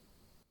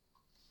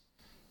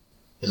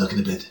You're looking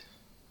a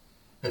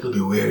little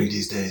bit weary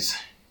these days.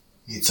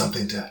 Need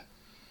something to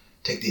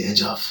take the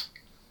edge off.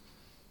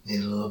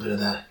 Need a little bit of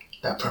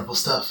that purple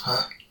stuff,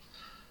 huh?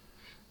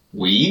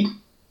 Weed?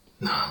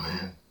 Nah,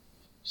 man.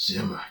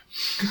 Shimmer.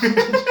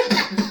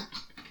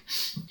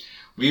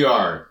 We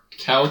are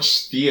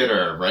Couch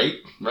Theater, right,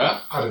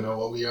 Raph? I don't know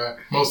what we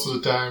are. Most of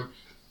the time,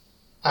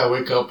 I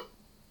wake up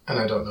and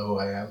I don't know who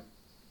I am.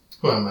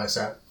 Who am I,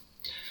 Sam?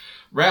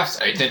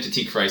 Raph's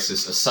identity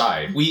crisis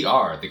aside, we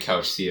are the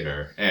Couch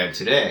Theater, and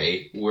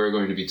today we're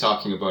going to be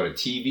talking about a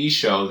TV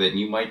show that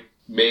you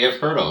may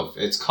have heard of.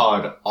 It's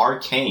called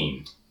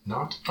Arcane.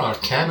 Not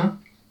Arcana,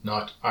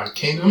 not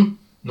Arcanum,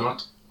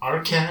 not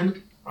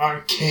Arcan,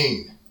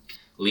 Arcane.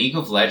 League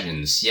of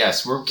Legends.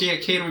 Yes, we're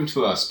catering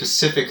to a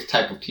specific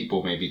type of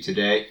people maybe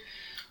today.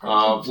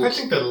 I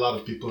think that a lot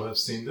of people have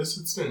seen this.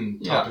 It's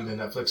been topping the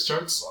Netflix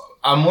charts.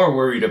 I'm more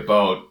worried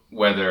about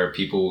whether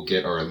people will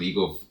get our League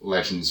of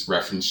Legends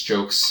reference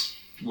jokes.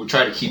 We'll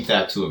try to keep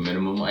that to a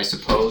minimum, I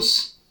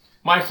suppose.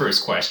 My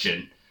first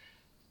question.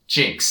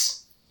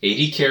 Jinx,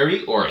 AD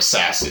carry or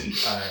assassin?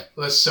 Alright,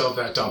 let's shelve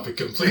that topic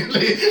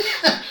completely.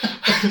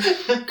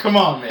 Come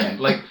on, man.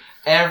 Like,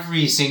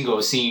 every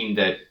single scene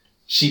that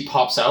she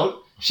pops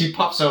out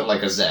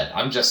like a Zed.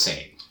 I'm just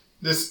saying.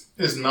 This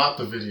is not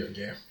the video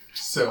game.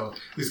 So,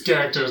 these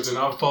characters do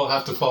not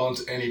have to fall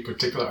into any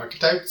particular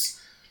archetypes,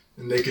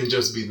 and they can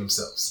just be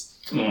themselves.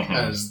 Mm-hmm.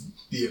 As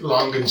the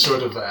long and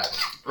short of that.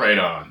 Right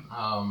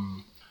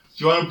on.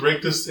 Do you want to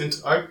break this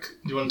into arc?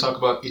 Do you want to talk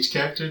about each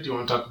character? Do you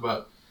want to talk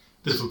about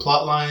the different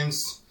plot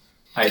lines?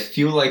 I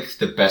feel like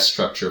the best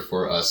structure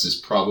for us is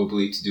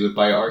probably to do it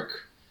by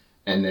arc,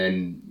 and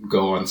then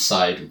go on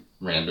side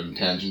random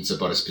tangents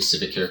about a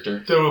specific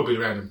character. There will be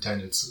random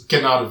tangents.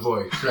 Cannot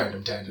avoid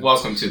random tangents.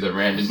 Welcome to the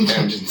Random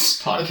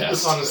Tangents podcast.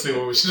 That's honestly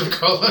what we should have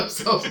called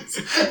ourselves.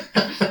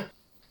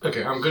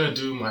 Okay, I'm going to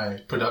do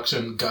my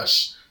production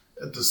gush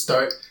at the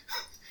start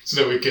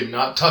so that we can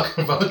not talk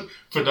about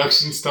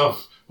production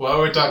stuff while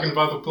we're talking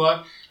about the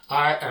plot.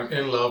 I am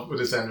in love with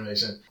this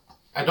animation.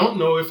 I don't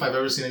know if I've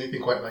ever seen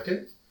anything quite like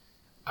it.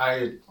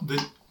 I did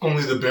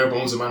only the bare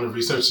bones amount of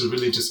research to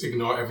really just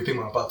ignore everything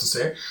I'm about to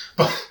say,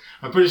 but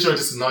I'm pretty sure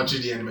this is not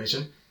 3D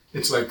animation.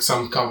 It's like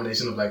some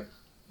combination of like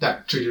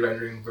that 3D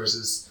rendering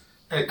versus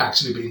it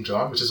actually being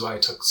drawn, which is why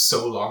it took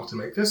so long to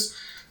make this.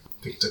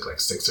 I think it took like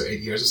 6 or 8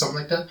 years or something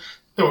like that.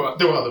 There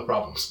were other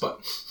problems, but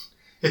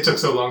it took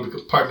so long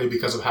partly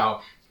because of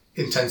how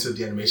intensive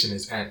the animation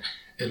is, and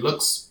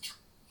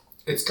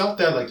it's got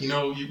that, like, you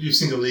know, you've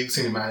seen the League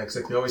cinematics,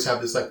 like they always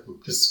have this, like,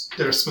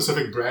 their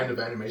specific brand of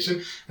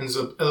animation, and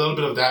so a little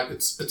bit of that,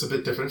 it's a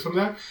bit different from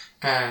that,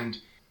 and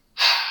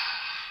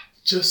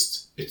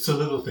just, it's the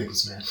little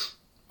things, man.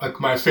 Like,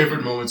 my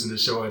favorite moments in the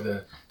show are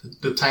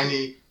the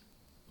tiny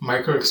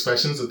micro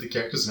expressions that the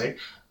characters make.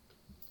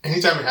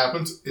 Anytime it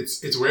happens,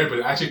 it's weird, but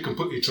it actually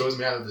completely throws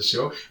me out of the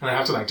show, and I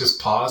have to, like, just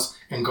pause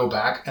and go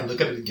back and look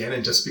at it again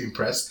and just be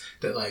impressed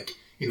that, like,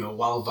 you know,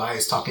 while Vi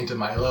is talking to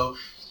Milo,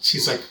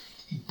 she's, like,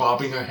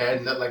 bobbing her head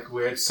and that, like,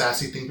 weird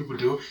sassy thing people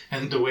do,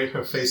 and the way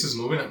her face is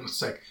moving, I'm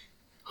just like,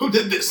 who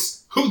did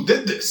this? Who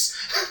did this?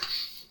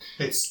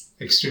 It's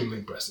extremely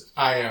impressive.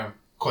 I am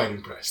quite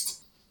impressed.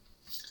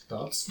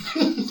 Thoughts?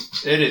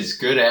 It is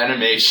good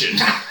animation.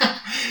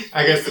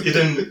 I guess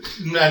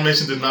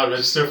animation did not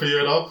register for you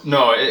at all?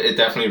 No, it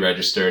definitely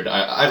registered.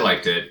 I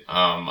liked it.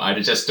 I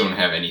just don't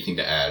have anything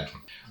to add.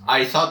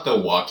 I thought the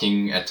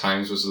walking at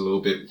times was a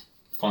little bit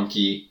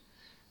funky.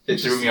 It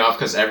threw me off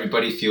because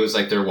everybody feels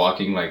like they're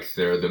walking like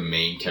they're the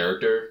main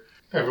character.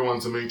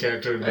 Everyone's the main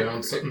character in their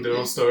own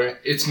story.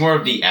 It's more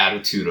of the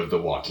attitude of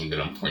the walking that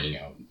I'm pointing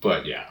out.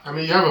 But yeah. I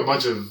mean, you have a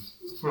bunch of,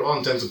 for all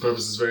intents and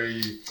purposes,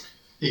 very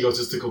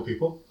egotistical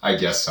people. I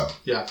guess so.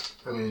 Yeah.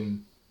 I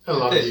mean, a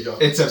lot of ego.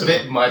 It's a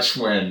bit much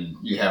when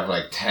you have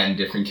like 10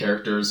 different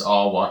characters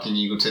all walking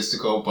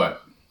egotistical,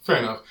 but... Fair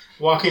enough.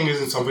 Walking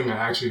isn't something I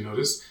actually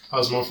noticed. I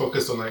was more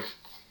focused on like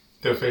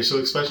their facial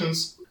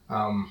expressions.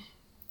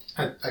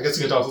 I guess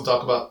we could also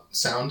talk about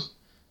sound.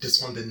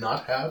 This one did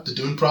not have the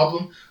Dune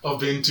problem of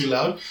being too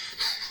loud.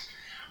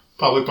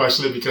 Probably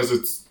partially because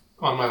it's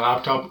on my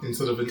laptop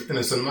instead of in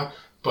a cinema.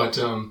 But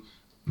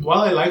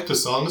while I liked the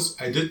songs,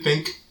 I did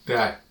think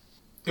that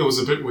it was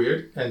a bit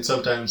weird and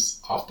sometimes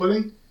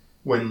off-putting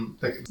when,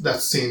 like,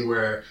 that scene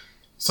where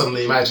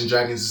suddenly Imagine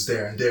Dragons is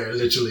there and they're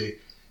literally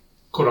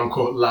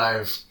quote-unquote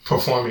live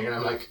performing, and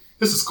I'm like,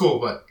 this is cool,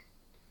 but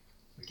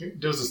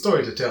there was a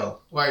story to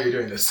tell. Why are you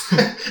doing this?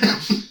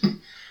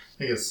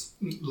 I guess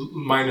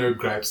minor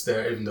gripes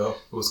there, even though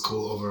it was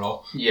cool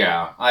overall.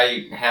 Yeah,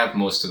 I have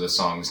most of the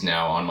songs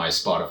now on my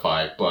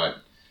Spotify, but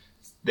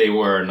they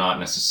were not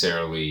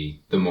necessarily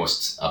the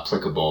most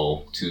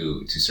applicable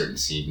to certain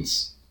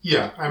scenes.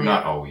 Yeah, I mean...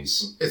 Not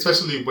always.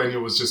 Especially when it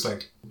was just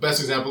like... Best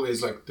example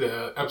is like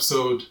the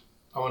episode,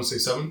 I want to say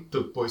 7,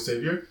 The Boy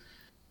Savior.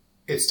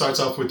 It starts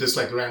off with this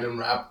like random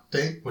rap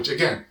thing, which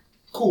again,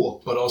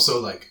 cool, but also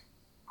like,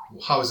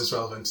 how is this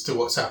relevant to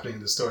what's happening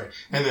in the story?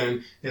 And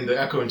then in the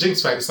Echo and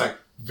Jinx fight, it's like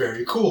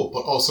very cool,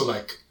 but also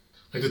like,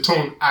 Like the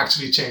tone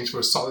actually changed for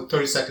a solid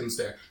 30 seconds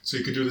there. So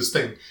you could do this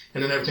thing.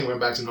 And then everything went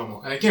back to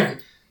normal. And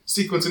again,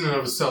 sequence in and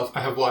of itself,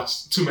 I have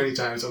watched too many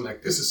times. I'm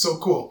like, this is so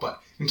cool. But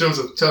in terms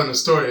of telling a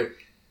story,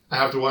 I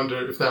have to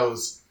wonder if that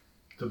was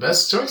the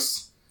best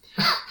choice.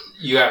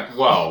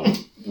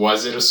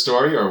 Was it a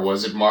story or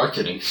was it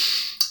marketing?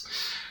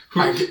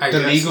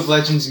 The League of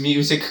Legends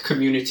music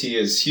community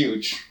is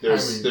huge.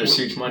 There's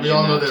huge money. We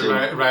all know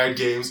that Riot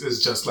Games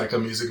is just like a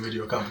music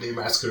video company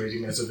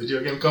masquerading as a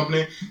video game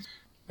company.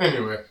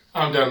 Anyway,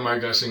 I'm done my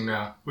gushing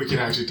now. We can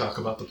actually talk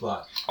about the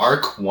plot.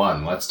 Arc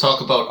 1. Let's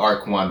talk about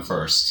Arc 1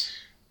 first.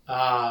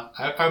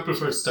 I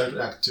prefer to start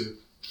with Act 2.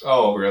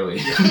 Oh, really?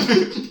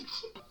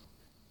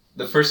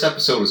 The first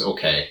episode was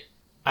okay.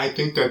 I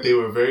think that they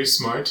were very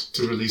smart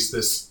to release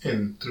this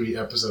in 3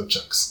 episode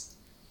chunks.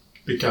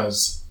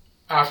 Because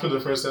after the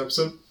first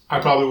episode, I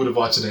probably would have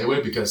watched it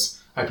anyway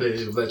because I play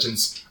League of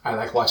Legends. I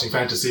like watching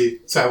fantasy,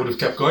 so I would have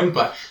kept going.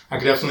 But I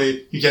could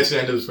definitely, you get to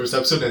the end of the first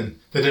episode and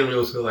they didn't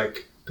really feel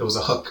like there was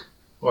a hook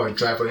or a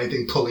drive or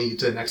anything pulling you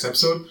to the next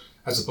episode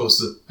as opposed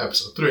to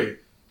episode 3.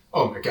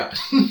 Oh my god.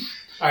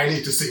 I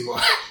need to see more.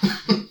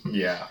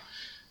 Yeah.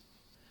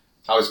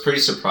 I was pretty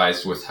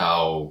surprised with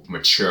how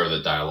mature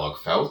the dialogue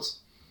felt.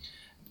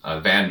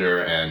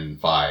 Vander and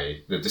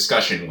Vi, the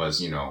discussion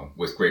was,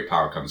 with great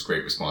power comes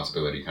great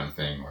responsibility kind of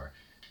thing, or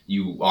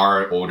you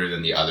are older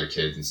than the other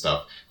kids and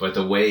stuff. But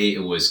the way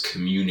it was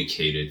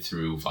communicated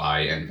through Vi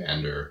and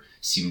Vander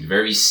seemed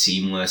very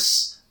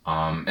seamless,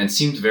 and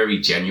seemed very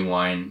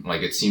genuine.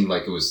 Like, it seemed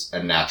like it was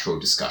a natural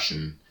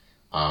discussion,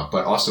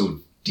 but also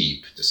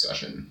deep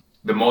discussion.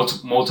 The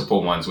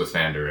multiple ones with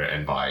Vander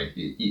and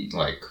Vi,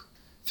 like,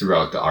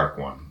 throughout the Arc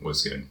 1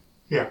 was good.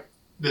 Yeah.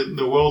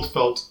 The world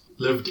felt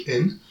lived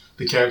in.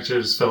 The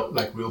characters felt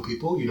like real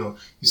people. You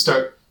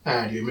start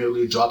and you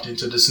immediately dropped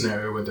into the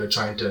scenario where they're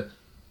trying to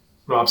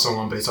rob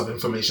someone based off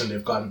information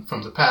they've gotten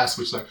from the past,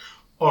 which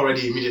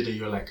already immediately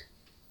you're like,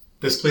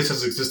 this place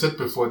has existed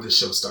before this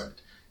show started,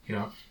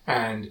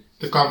 and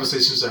the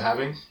conversations they're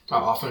having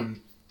are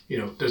often,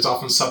 there's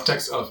often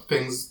subtext of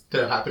things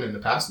that have happened in the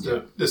past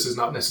that this is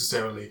not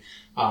necessarily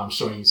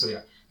showing you. So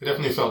yeah, it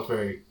definitely felt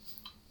very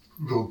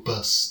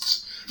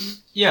robust.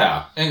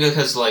 Yeah, and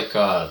because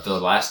the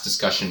last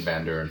discussion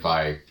Vander and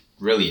Vi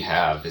really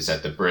have is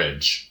at the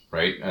bridge,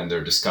 right? And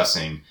they're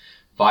discussing,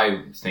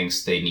 Vi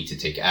thinks they need to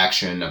take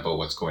action about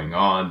what's going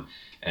on,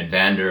 and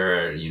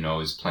Vander,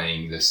 is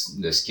playing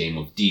this game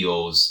of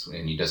deals,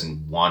 and he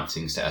doesn't want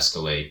things to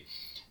escalate.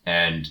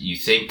 And you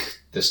think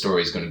the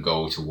story is going to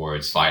go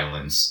towards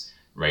violence,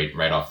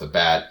 right off the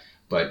bat.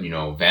 But,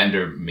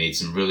 Vander made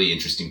some really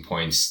interesting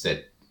points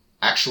that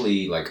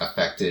actually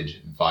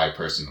affected Vi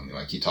personally.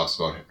 Like, he talks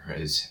about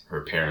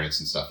her parents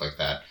and stuff like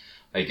that.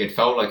 Like, it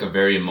felt like a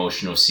very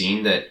emotional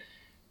scene that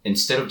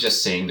instead of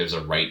just saying there's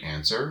a right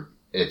answer,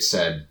 it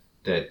said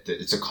that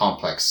it's a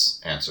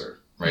complex answer,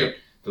 right? Yep.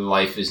 The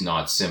life is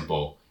not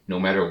simple. No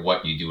matter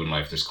what you do in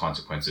life, there's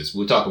consequences.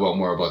 We'll talk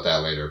more about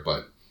that later,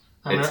 but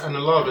and a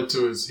lot of it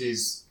too is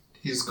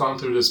he's gone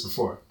through this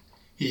before.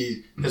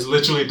 He has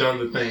literally done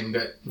the thing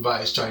that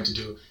Vi is trying to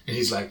do, and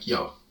he's like,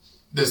 yo,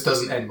 this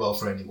doesn't end well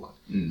for anyone.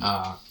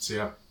 So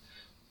yeah.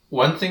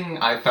 One thing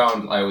I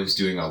found I was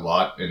doing a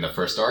lot in the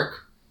first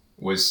arc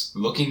was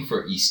looking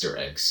for Easter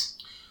eggs.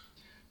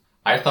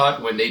 I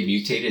thought when they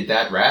mutated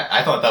that rat,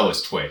 I thought that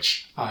was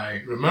Twitch.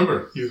 I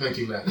remember you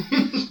thinking that.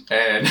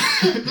 And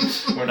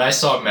when I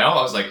saw Mel,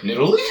 I was like,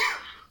 Nidalee?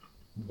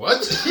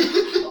 What?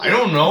 I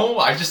don't know.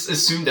 I just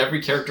assumed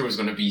every character was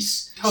going to be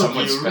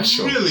someone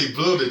special. You really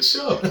blew the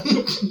show.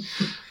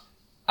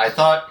 I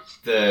thought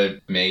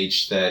the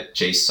mage that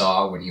Jace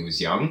saw when he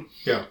was young.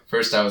 Yeah.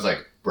 First I was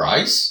like,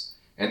 Bryce?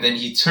 And then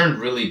he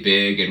turned really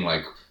big and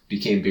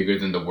became bigger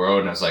than the world.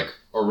 And I was like,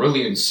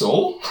 Aurelian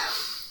Soul?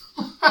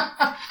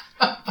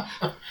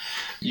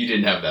 You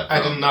didn't have that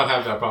problem. I did not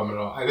have that problem at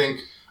all. I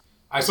think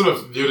I sort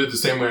of viewed it the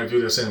same way I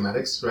view their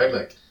cinematics, right?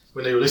 Like,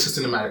 when they release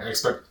a cinematic, I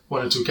expect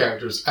 1 or 2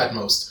 characters at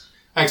most.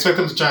 I expect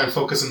them to try and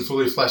focus and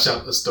fully flesh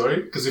out the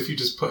story, because if you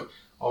just put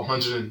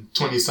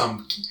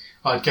 120-some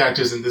odd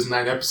characters in this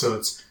 9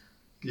 episodes,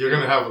 you're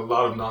going to have a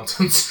lot of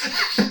nonsense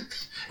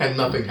and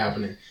nothing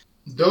happening.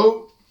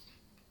 Though,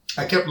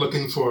 I kept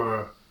looking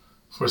for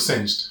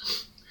Singed,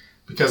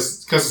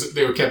 because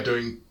they were kept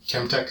doing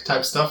Chemtech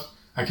type stuff.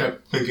 I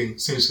kept thinking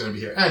Singed's going to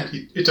be here, and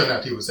it turned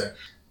out he was there.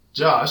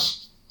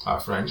 Josh, our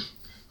friend,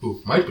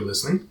 who might be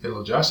listening,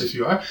 hello Josh if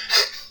you are.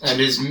 And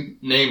his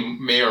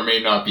name may or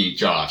may not be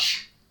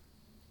Josh.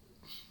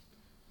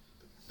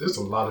 There's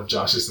a lot of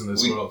Joshes in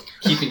this world.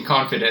 Keeping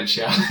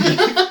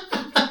confidentiality.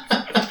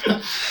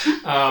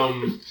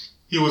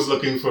 He was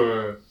looking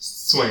for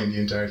Swain the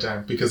entire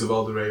time because of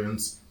all the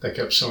ravens that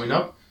kept showing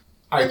up.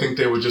 I think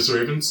they were just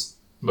ravens,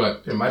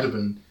 but it might have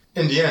been.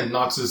 In the end,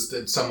 Noxus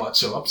did somewhat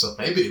show up, so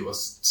maybe it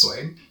was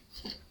Swain.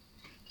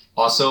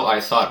 Also,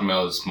 I thought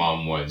Mel's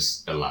mom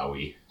was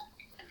Illaoi.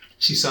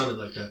 She sounded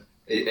like that.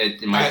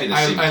 It might be the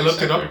same voice actor. I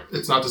looked it up.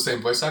 It's not the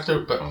same voice actor,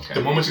 but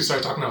the moment she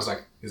started talking, I was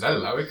like, is that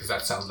Illaoi? Because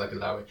that sounds like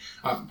Illaoi.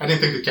 I didn't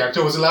think the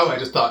character was Illaoi. I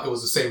just thought it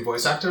was the same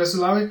voice actor as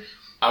Illaoi.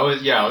 I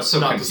was so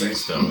Not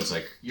confused though. It's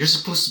like, you're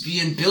supposed to be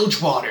in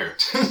Bilgewater,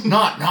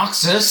 not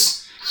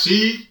Noxus.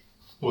 She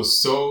was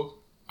so...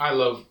 I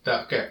love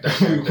that character.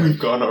 We've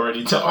gone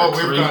already to Oh, arc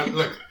we've 3. gone...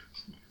 Look,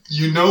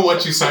 you know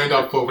what you signed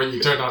up for when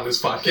you turned on this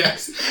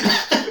podcast.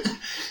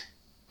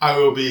 I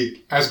will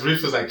be as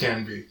brief as I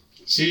can be.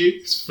 She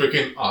is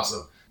freaking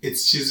awesome.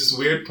 She's this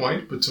weird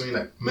point between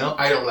like Mel.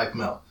 I don't like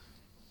Mel,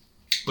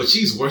 but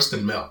she's worse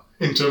than Mel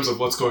in terms of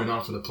what's going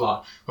on for the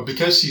plot. But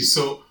because she's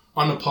so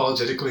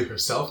unapologetically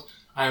herself,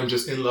 I am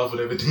just in love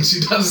with everything she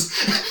does.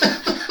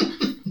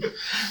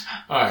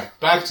 Alright,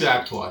 back to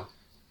Act 1.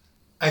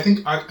 I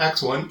think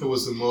Act 1, it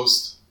was the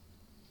most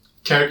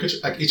caricature,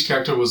 like each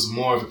character was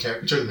more of a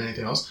caricature than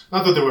anything else.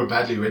 Not that they were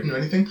badly written or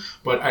anything,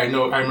 but I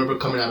remember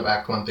coming out of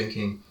Act 1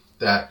 thinking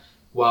that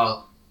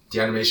while the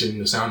animation,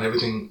 the sound,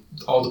 everything,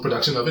 all the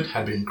production of it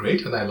had been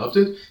great and I loved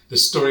it, the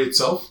story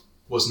itself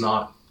was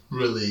not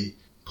really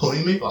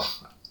pulling me. Well,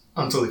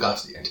 until it got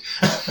to the end.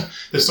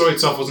 The story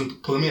itself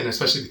wasn't pulling me, and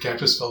especially the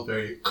characters felt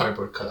very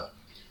cardboard cutout.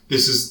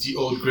 This is the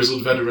old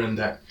grizzled veteran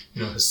that,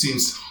 has seen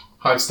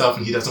hard stuff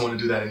and he doesn't want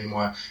to do that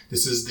anymore.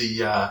 This is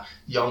the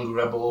young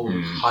rebel,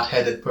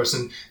 hot-headed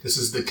person. This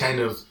is the kind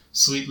of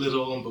sweet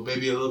little, but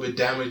maybe a little bit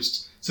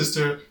damaged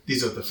sister.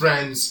 These are the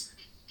friends.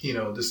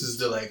 This is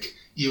the like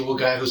evil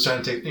guy who's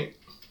trying to take...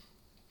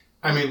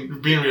 I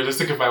mean, being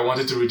realistic, if I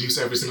wanted to reduce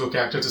every single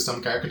character to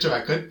some caricature,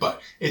 I could,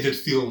 but it did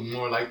feel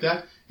more like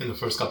that in the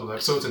first couple of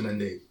episodes, and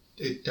then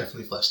it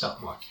definitely fleshed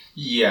out more.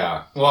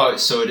 Yeah. Well,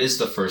 so it is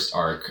the first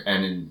arc,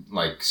 and in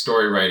like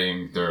story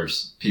writing,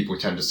 there's people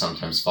tend to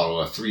sometimes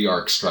follow a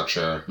 3-arc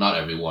structure. Not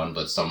everyone,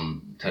 but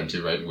some tend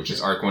to, right? Which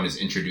is arc 1 is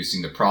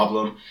introducing the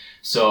problem.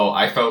 So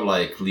I felt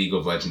like League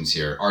of Legends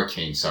here,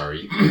 Arcane,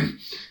 sorry,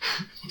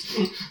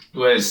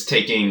 was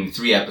taking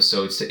 3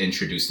 episodes to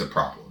introduce the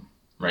problem.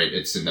 Right?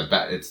 It's in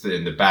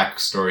the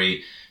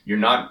backstory. You're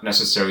not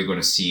necessarily going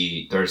to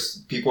see,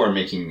 people are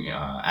making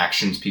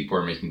actions, people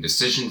are making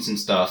decisions and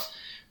stuff,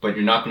 but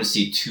you're not going to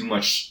see too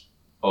much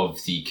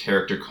of the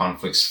character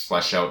conflicts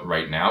flesh out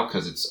right now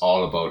because it's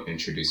all about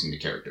introducing the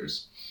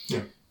characters.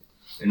 Yeah.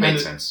 It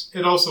makes sense.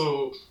 It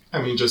also,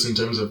 I mean, just in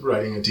terms of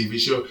writing a TV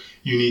show,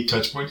 you need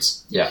touch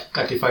points. Yeah.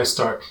 Like if I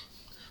start,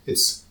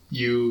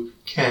 you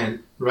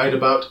can write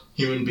about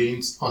human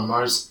beings on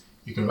Mars,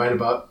 you can write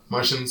about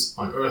Martians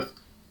on Earth,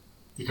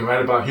 you can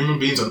write about human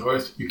beings on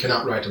Earth, you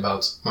cannot write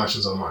about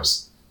Martians on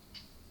Mars.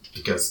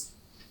 Because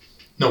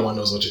no one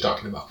knows what you're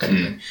talking about, kind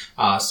of thing.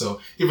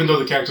 So even though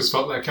the characters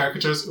felt like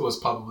caricatures, it was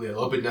probably a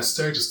little bit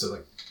necessary just to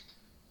like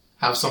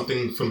have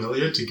something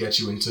familiar to get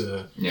you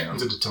into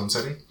the tone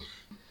setting.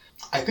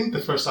 I think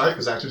the first arc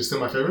is actually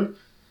still my favorite.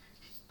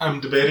 I'm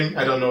debating.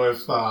 I don't know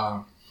if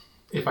I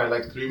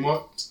like 3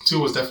 more. 2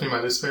 was definitely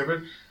my least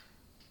favorite.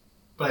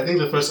 But I think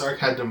the first arc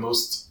had the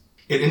most...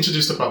 It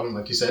introduced the problem,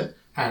 like you said,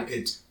 and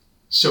it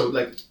showed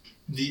like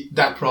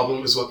that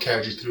problem is what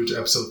carried you through to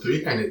episode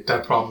 3, and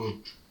that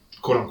problem,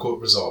 quote unquote,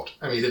 resolved.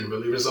 I mean, it didn't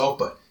really resolve,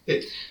 but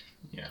it,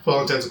 for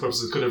all intents and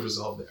purposes, could have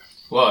resolved there.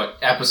 Well,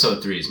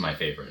 episode 3 is my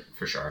favorite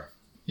for sure.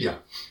 Yeah.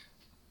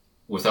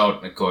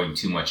 Without going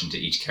too much into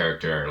each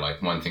character,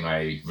 like one thing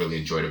I really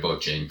enjoyed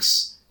about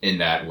Jinx in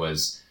that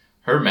was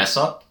her mess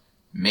up.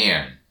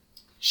 Man,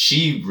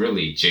 she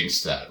really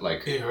jinxed that.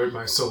 Like, it hurt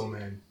my soul,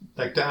 man.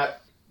 Like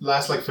that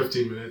last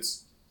 15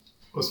 minutes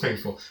was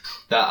painful.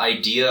 The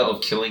idea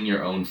of killing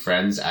your own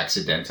friends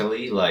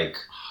accidentally,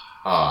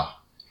 not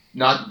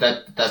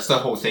that's the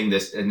whole thing.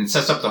 And it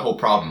sets up the whole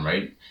problem,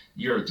 right?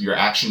 Your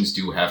actions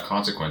do have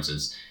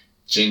consequences.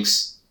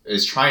 Jinx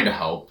is trying to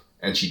help,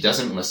 and she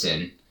doesn't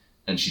listen,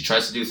 and she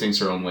tries to do things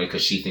her own way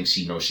because she thinks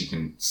she knows she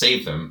can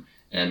save them,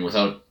 and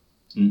without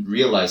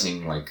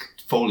realizing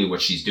fully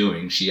what she's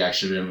doing, she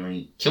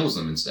accidentally kills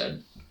them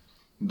instead.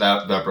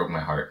 That broke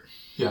my heart.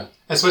 Yeah,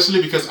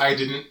 especially because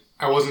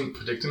I wasn't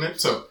predicting it.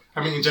 So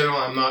I mean, in general,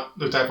 I'm not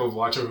the type of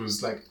watcher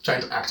who's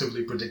trying to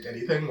actively predict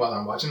anything while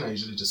I'm watching. I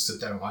usually just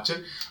sit there and watch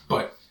it.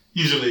 But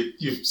usually,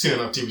 you've seen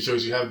enough TV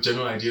shows, you have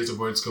general ideas of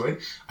where it's going.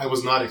 I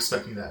was not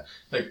expecting that.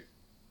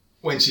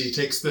 When she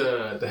takes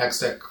the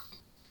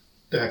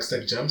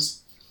Hextech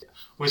gems,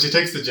 when she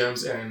takes the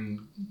gems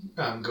and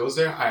goes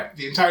there,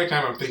 the entire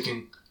time I'm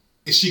thinking,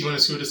 is she going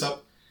to screw this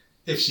up?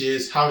 If she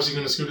is, how is she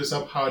going to screw this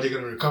up? How are they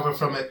going to recover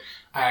from it?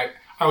 I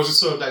was just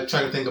sort of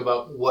trying to think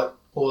about what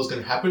was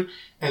going to happen.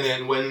 And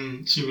then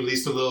when she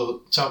released the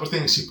little chopper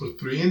thing and she put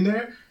 3 in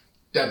there,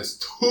 that is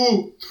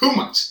too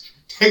much.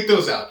 Take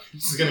those out.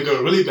 This is going to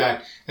go really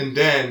bad. And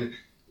then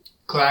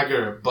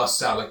Clagger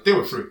busts out. They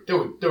were free. They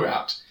were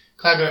out.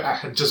 Clagger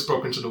had just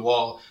broken through the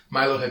wall.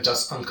 Milo had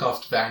just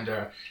uncuffed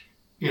Vander.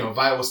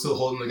 Vi was still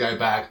holding the guy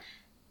back.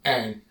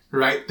 And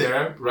right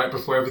there, right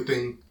before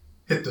everything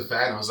hit the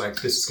fan, I was like,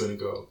 this is going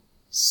to go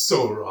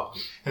so wrong.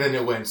 And then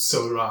it went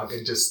so wrong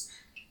and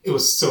it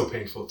was so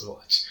painful to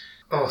watch.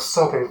 Oh,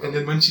 so painful. And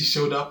then when she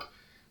showed up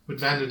with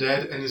Vander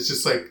dead, and it's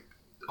just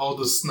all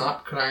the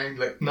snot crying,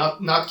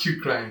 not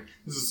cute crying.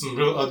 This is some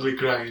real ugly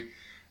crying.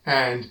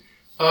 And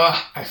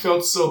I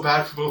felt so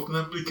bad for both of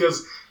them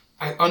because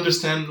I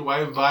understand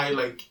why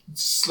Vi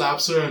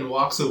slaps her and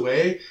walks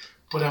away,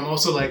 But I'm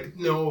also like,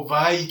 no,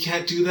 Vi, you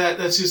can't do that.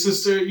 That's your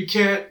sister. You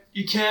can't.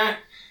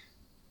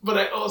 But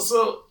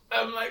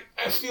I'm like,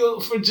 I feel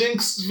for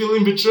Jinx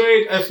feeling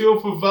betrayed. I feel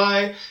for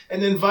Vi.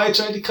 And then Vi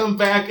tried to come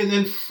back. And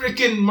then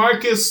freaking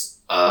Marcus,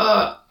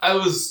 oh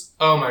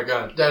my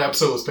God, that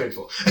episode was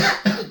painful.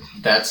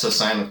 That's a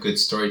sign of good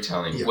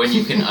storytelling. Yeah. When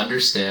you can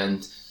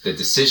understand the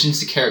decisions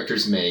the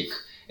characters make,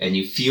 and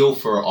you feel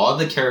for all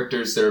the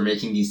characters that are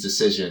making these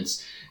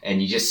decisions,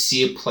 and you just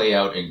see it play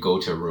out and go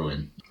to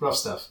ruin. Rough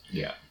stuff.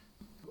 Yeah.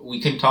 We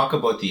can talk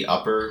about the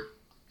upper,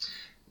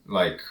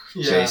 like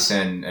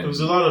Jason. And It was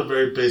a lot of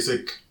very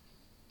basic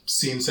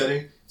scene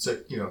setting. It's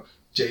like,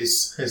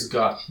 Jace has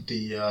got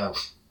the...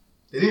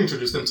 they didn't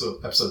introduce them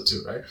till episode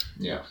 2, right?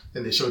 Yeah.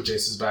 Then they showed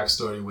Jace's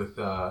backstory with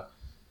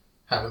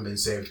having been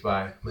saved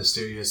by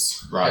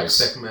mysterious Rise.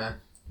 Hextech man.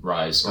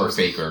 Rise or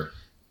Faker.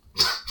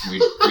 we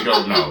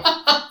don't know.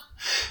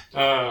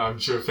 I'm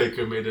sure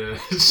Faker made a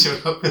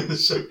showed up in the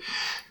show.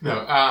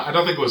 No, I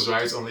don't think it was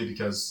Rise, only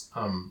because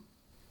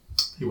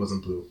he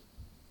wasn't blue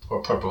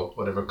or purple,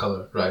 whatever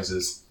color Rise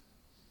is.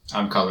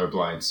 I'm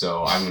colorblind,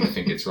 so I'm going to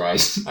think it's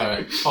Rise. All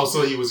right.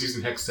 Also, he was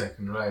using Hextech,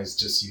 and Rise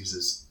just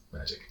uses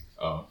magic.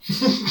 Oh.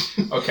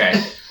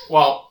 Okay.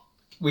 Well,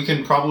 we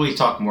can probably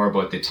talk more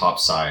about the top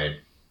side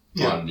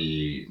on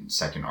the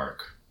second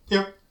arc.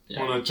 Yeah. Yeah.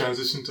 Want to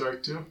transition to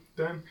Arc 2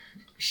 then?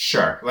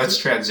 Sure. Let's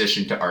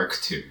transition to Arc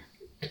 2.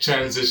 A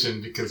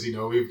transition, because,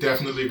 we've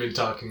definitely been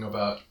talking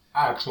about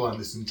Act 1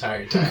 this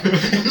entire time.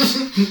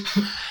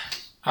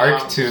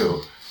 Arc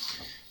 2.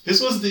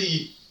 This was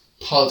the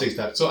politics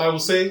that. So I will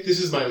say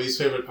this is my least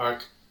favorite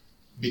arc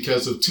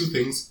because of two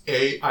things.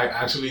 A, I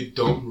actually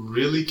don't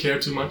really care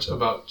too much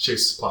about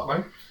Chase's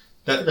plotline.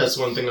 That's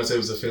one thing I'd say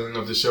was a failing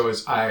of the show,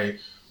 is I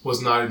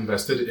was not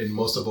invested in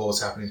most of what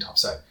was happening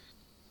topside.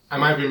 I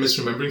might be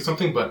misremembering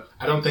something, but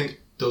I don't think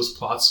those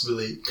plots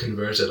really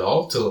converged at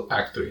all till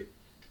Act 3.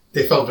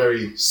 They felt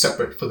very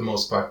separate for the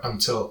most part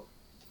until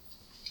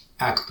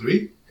Act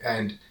 3,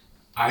 and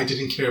I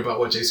didn't care about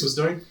what Jace was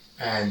doing,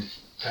 and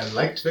I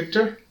liked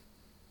Victor,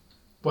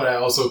 but I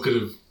also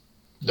could have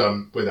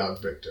done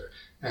without Victor.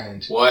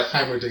 And What?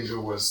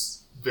 Heimerdinger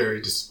was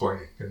very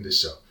disappointing in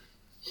this show.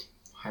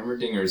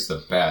 Heimerdinger's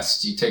the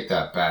best. You take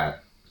that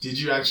back. Did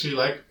you actually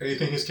like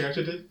anything his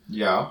character did?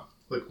 Yeah.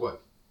 Like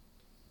what?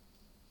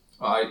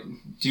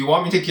 Do you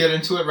want me to get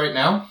into it right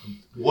now?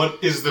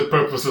 What is the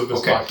purpose of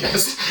this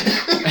podcast?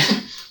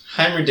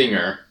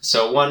 Heimerdinger.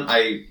 So one,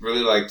 I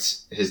really liked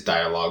his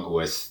dialogue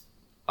with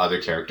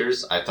other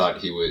characters. I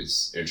thought he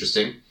was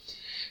interesting.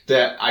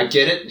 I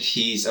get it.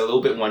 He's a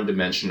little bit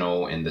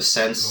one-dimensional in the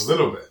sense... A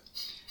little bit.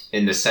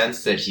 In the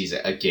sense that he's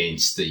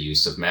against the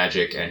use of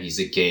magic and he's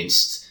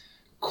against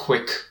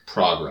quick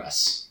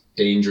progress.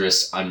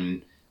 Dangerous,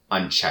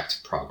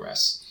 unchecked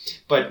progress.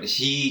 But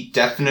he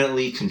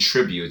definitely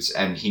contributes,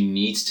 and he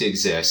needs to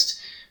exist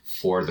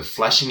for the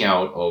fleshing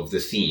out of the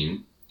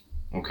theme,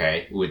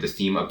 okay, with the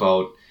theme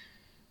about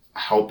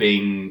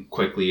helping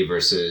quickly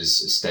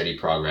versus steady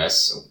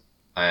progress.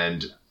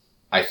 And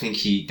I think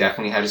he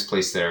definitely had his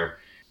place there.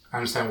 I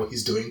understand what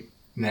he's doing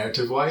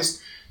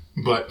narrative-wise,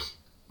 but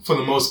for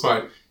the most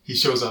part, he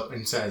shows up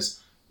and says,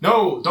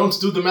 "No, don't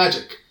do the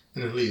magic,"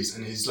 and then leaves.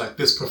 And he's like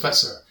this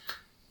professor,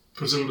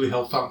 presumably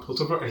helped found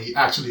Piltover, and he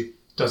actually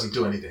doesn't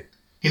do anything.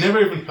 He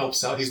never even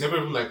helps out. He's never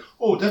even like,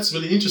 "Oh, that's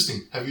really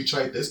interesting. Have you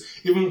tried this?"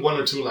 Even one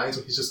or two lines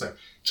where he's just like,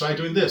 "Try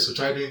doing this or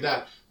try doing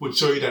that," would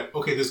show you that,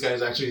 okay, this guy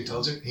is actually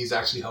intelligent. And he's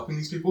actually helping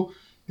these people.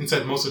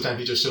 Instead, most of the time,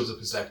 he just shows up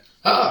and is like,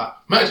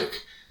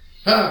 magic.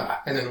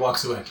 And then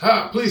walks away.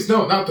 Please,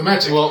 no, not the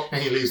magic. Well,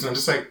 and he leaves. And I'm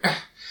just like,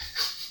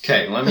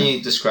 Okay, let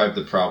me describe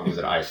the problem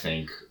that I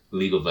think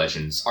League of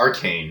Legends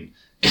Arcane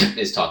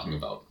is talking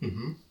about.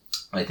 Mm-hmm.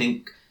 I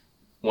think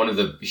one of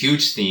the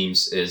huge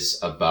themes is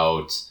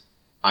about,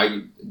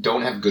 I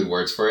don't have good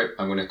words for it.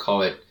 I'm going to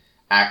call it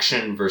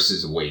action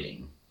versus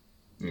waiting.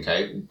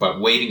 Okay? But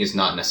waiting is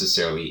not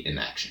necessarily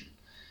inaction.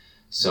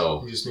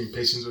 So You just mean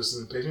patience versus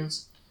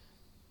impatience?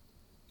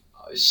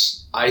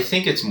 I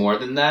think it's more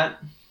than that.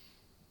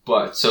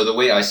 But so the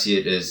way I see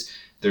it is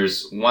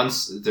there's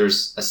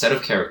a set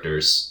of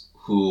characters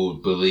who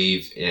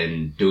believe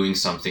in doing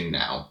something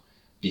now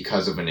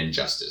because of an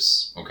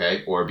injustice,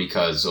 okay? Or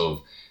because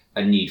of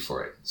a need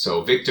for it.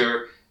 So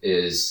Victor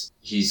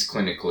he's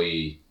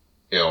clinically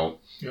ill,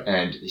 Yep.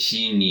 and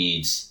he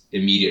needs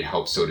immediate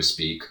help, so to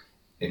speak,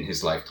 in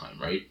his lifetime,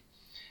 right?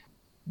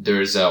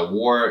 There's a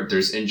war,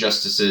 there's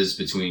injustices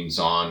between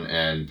Zon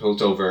and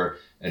Piltover,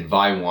 and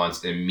Vi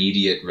wants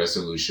immediate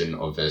resolution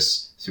of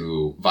this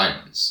through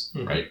violence,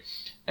 Mm-hmm. right?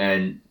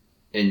 And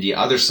in the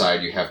other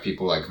side, you have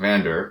people like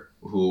Vander,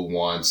 who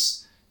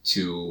wants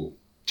to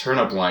turn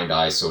a blind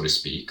eye, so to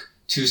speak,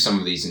 to some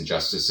of these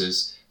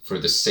injustices for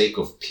the sake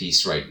of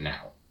peace right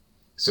now.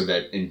 So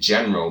that in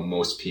general,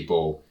 most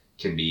people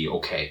can be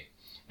okay.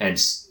 And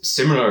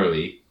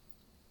similarly,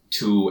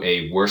 to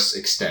a worse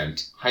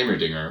extent,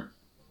 Heimerdinger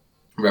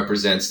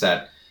represents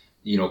that,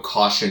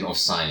 caution of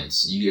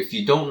science. If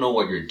you don't know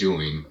what you're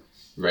doing,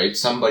 right,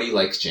 somebody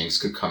like Jinx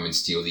could come and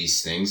steal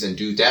these things and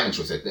do damage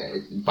with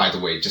it. By the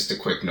way, just a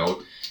quick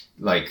note,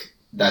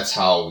 that's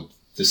how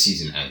the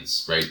season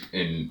ends, right?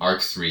 In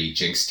arc 3,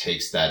 Jinx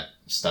takes that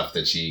stuff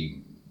that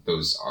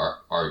those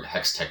are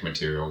hex tech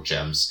material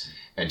gems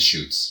and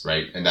shoots,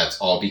 right? And that's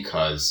all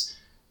because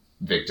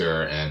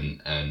Victor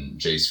and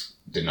Jace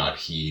did not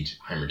heed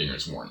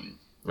Heimerdinger's warning,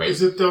 right?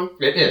 Is it though?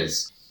 It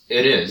is.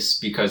 It is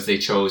because they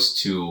chose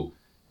to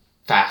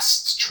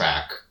fast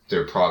track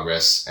their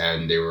progress,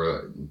 and they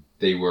were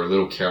a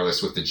little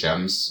careless with the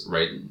gems,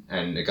 right?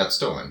 And it got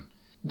stolen.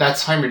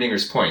 That's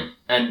Heimerdinger's point.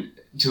 And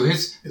to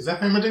his... Is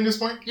that Heimerdinger's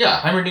point?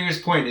 Yeah, Heimerdinger's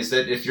point is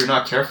that if you're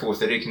not careful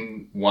with it, it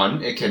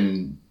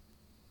can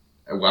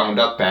wound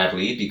up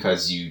badly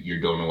because you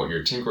don't know what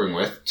you're tinkering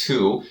with.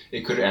 2,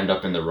 it could end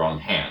up in the wrong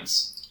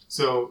hands.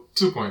 So,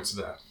 2 points to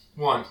that.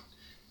 1,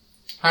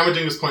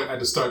 Heimerdinger's point at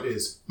the start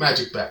is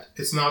magic bad.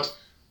 It's not,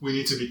 we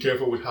need to be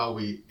careful with how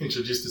we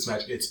introduce this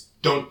magic. It's,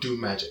 don't do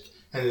magic.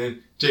 And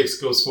then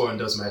Jace goes forward and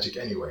does magic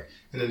anyway.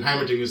 And then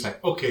Heimerdinger's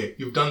like, okay,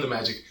 you've done the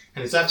magic,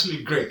 and it's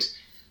actually great.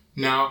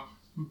 Now,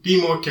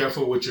 be more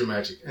careful with your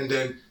magic. And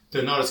then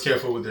they're not as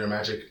careful with their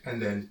magic,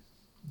 and then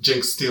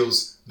Jinx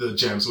steals the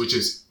gems, which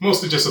is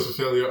mostly just a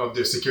failure of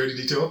their security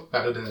detail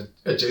rather than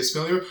a Jace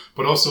failure.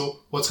 But also,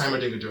 what's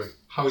Heimerdinger doing?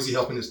 How is he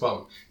helping this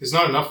problem? It's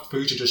not enough for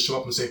you to just show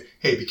up and say,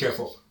 hey, be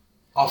careful.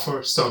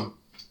 Offer some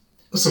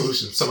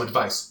solution, some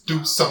advice.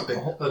 Do something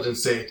other than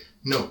say,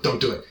 no, don't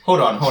do it. Hold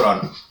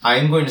on.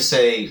 I'm going to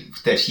say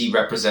that he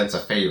represents a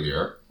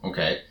failure,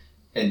 okay?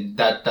 And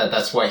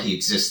that's why he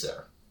exists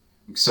there.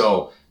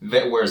 So,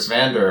 whereas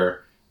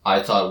Vander,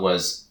 I thought,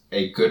 was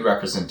a good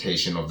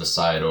representation of the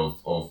side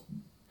of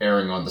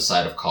erring on the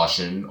side of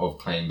caution, of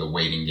playing the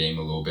waiting game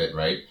a little bit,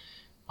 right?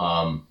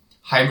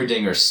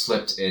 Heimerdinger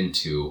slipped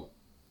into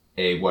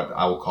what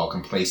I will call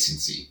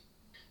complacency.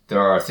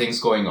 There are things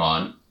going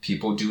on.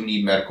 People do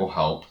need medical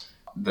help.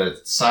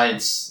 The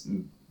science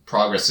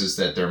progresses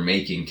that they're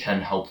making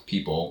can help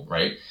people,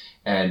 right?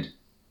 And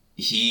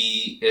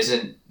he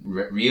isn't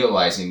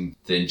realizing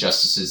the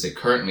injustices that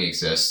currently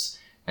exist,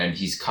 and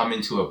he's come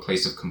into a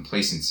place of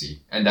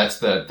complacency. And that's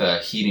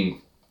the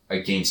heating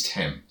against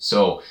him.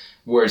 So,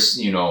 whereas,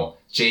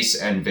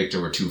 Jace and Victor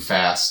were too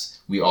fast,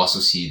 we also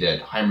see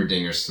that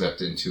Heimerdinger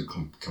slipped into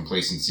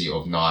complacency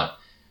of not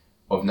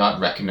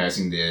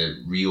recognizing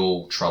the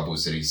real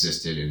troubles that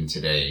existed in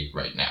today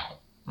right now,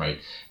 right?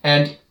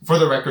 And for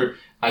the record,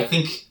 I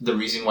think the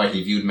reason why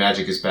he viewed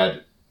magic as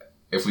bad,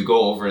 if we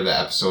go over the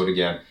episode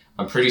again,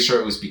 I'm pretty sure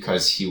it was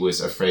because he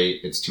was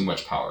afraid it's too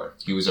much power.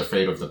 He was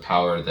afraid of the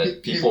power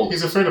that people...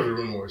 He's afraid of the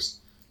Rune Wars.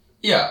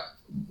 Yeah.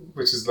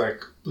 Which is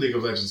like League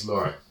of Legends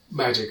lore.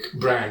 Magic,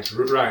 brand,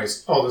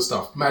 rise, all this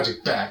stuff.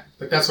 Magic bad.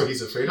 Like, that's what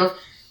he's afraid of.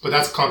 But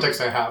that's context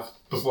I have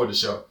before the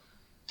show.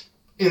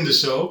 In the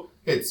show,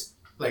 it's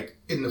like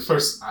in the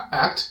first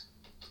act,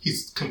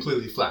 he's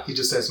completely flat. He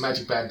just says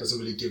magic bad, doesn't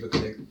really give a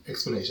good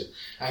explanation.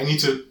 I need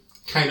to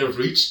kind of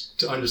reach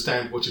to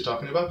understand what you're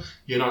talking about.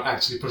 You're not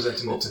actually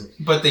presenting it to me.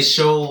 But they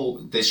show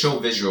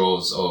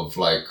visuals of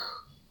like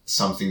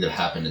something that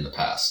happened in the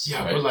past.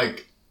 Yeah, right? but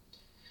like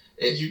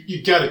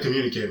you gotta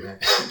communicate, man.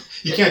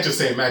 You can't just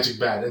say magic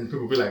bad and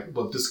people be like,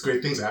 well, this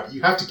great things happen.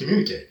 You have to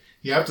communicate.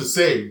 You have to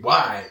say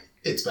why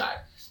it's bad.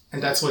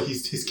 And that's what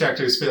his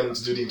character is failing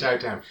to do the entire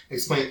time.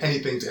 Explain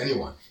anything to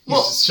anyone. He's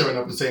just showing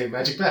up and saying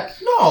magic bad.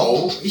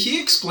 No, he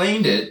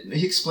explained it.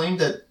 He explained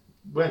that...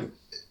 When?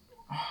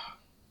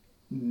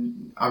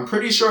 I'm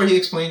pretty sure he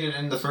explained it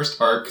in the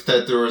first arc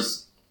that there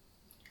was...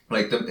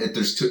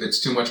 it's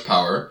too much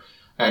power.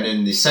 And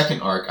in the second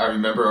arc, I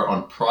remember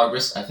on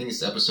Progress, I think it's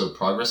the episode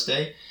Progress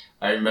Day,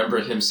 I remember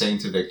him saying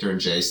to Victor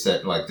and Jace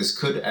that this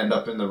could end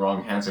up in the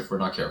wrong hands if we're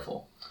not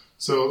careful.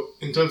 So,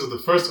 in terms of the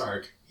first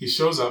arc, he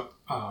shows up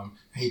and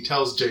he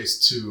tells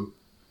Jace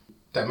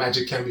that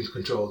magic can be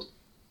controlled,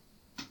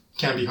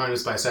 can be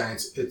harnessed by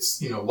science.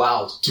 It's,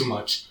 wild, too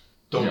much.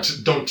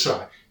 Don't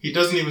try. He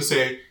doesn't even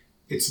say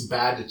it's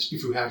bad if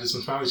you have this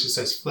much power. He just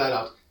says flat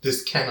out,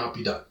 this cannot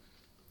be done.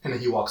 And then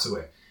he walks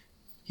away.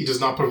 He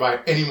does not provide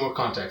any more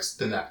context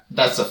than that.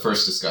 That's the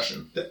first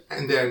discussion.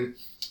 And then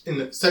in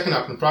the second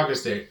arc, in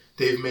Progress Day,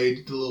 they've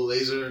made the little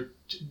laser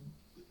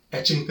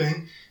etching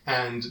thing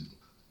and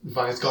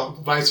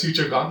Vi's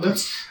future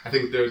gauntlets. I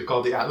think they're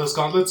called the Atlas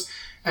gauntlets.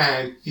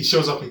 And he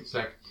shows up and he's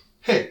like,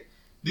 hey,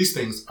 these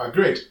things are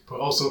great, but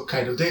also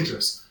kind of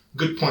dangerous.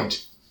 Good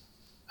point.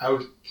 I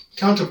would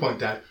counterpoint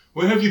that.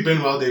 Where have you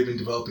been while they've been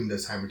developing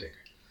this Heimerdinger?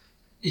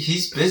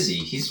 He's busy.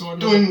 He's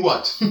doing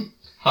what?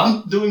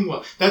 Huh? Doing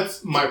what?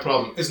 That's my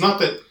problem. It's not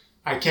that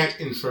I can't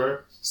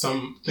infer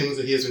some things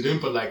that he has been doing,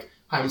 but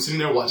I'm sitting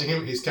there watching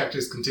him, his character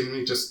is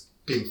continually just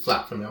being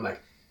flat for me. I'm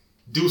like,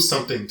 do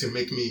something to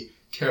make me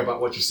care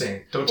about what you're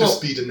saying. Don't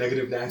just be the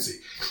negative Nancy.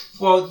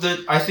 Well,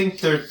 I think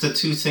the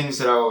two things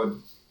that I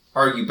would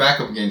argue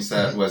back up against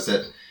that was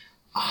that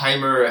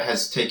Heimer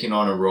has taken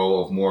on a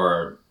role of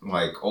more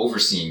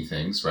overseeing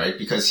things, right?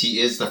 Because he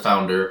is the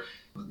founder.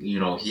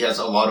 He has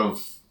a lot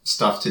of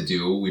stuff to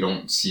do. We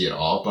don't see it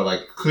all,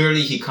 but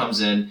clearly he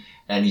comes in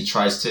and he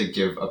tries to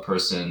give a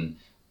person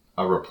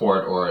a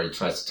report, or he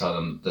tries to tell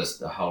them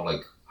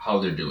how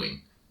they're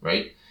doing,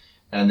 right?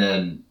 And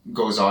then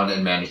goes on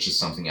and manages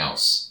something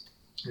else.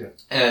 Yeah.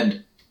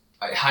 And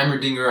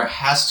Heimerdinger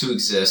has to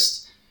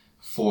exist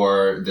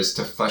for this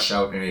to flesh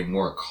out in a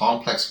more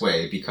complex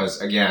way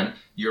because, again,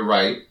 you're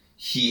right,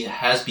 he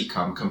has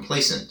become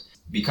complacent.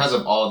 Because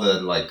of all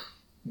the, like,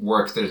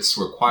 work that's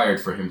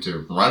required for him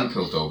to run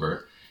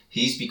Piltover,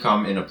 he's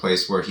become in a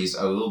place where he's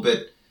a little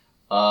bit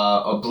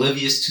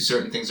oblivious to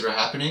certain things that are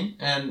happening,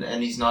 and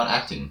he's not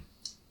acting.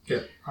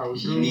 Yeah,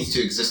 he needs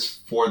to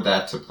exist for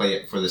that to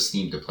play for this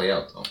theme to play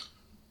out, though.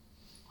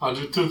 I'll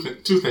do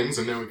two things,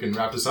 and then we can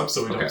wrap this up,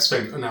 so we don't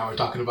spend an hour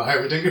talking about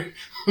Heimerdinger.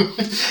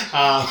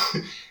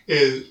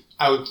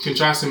 I would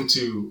contrast him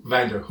to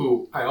Vander,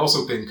 who I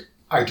also think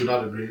I do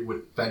not agree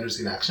with Vander's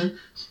inaction,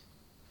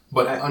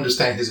 but I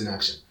understand his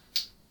inaction.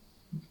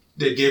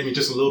 They gave me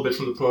just a little bit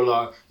from the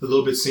prologue, a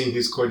little bit seeing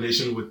his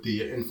coordination with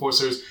the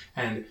enforcers,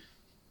 and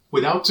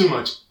without too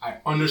much, I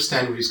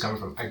understand where he's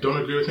coming from. I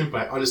don't agree with him,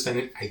 but I understand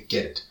it, I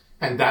get it.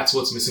 And that's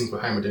what's missing for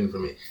Heimerdinger for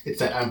me. It's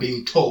that I'm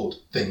being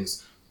told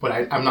things, but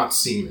I'm not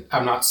seeing it.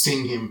 I'm not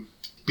seeing him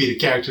be the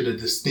character that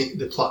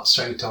the plot's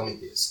trying to tell me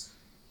he is.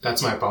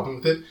 That's my problem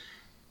with it.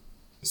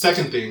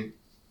 Second thing,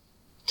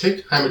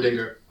 take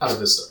Heimerdinger out of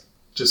this story.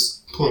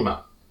 Just pull him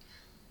out.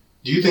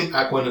 Do you think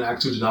Act 1 and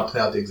Act 2 did not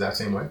play out the exact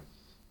same way?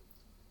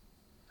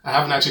 I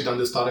haven't actually done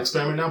this thought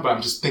experiment now, but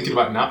I'm just thinking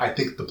about it now. I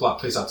think the plot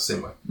plays out the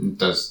same way. It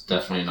does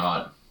definitely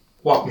not.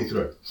 Walk me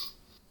through it.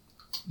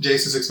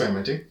 Jace is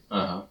experimenting.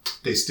 Uh-huh.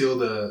 They steal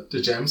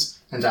the gems,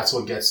 and that's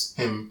what gets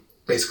him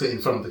basically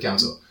in front of the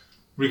council.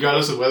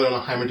 Regardless of whether or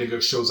not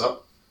Heimerdinger shows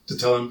up to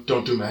tell him,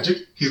 don't do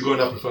magic, he's going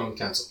up in front of the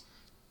council.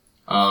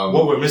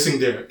 What we're missing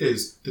there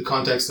is the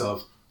context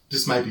of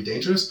this might be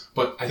dangerous,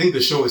 but I think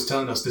the show is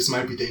telling us this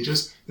might be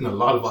dangerous in a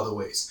lot of other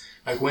ways.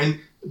 Like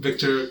when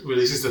Victor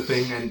releases the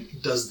thing and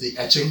does the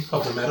etching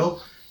of the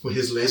metal with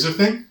his laser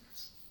thing,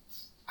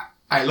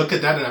 I look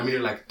at that and I'm here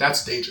like,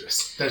 that's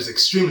dangerous. That is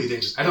extremely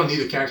dangerous. I don't need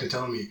a character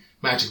telling me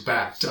magic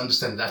bad to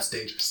understand that's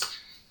dangerous.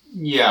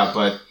 Yeah,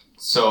 but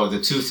so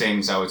the two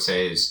things I would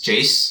say is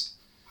Jace's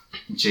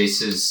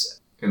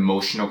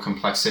emotional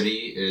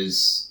complexity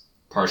is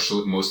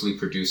mostly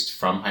produced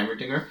from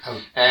Heimerdinger.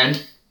 Oh.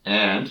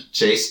 And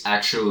Jace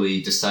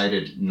actually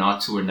decided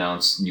not to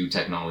announce new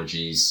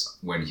technologies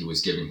when he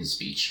was giving his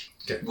speech.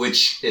 Okay.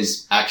 Which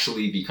is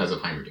actually because of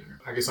Heimerdinger.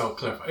 I guess I'll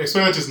clarify.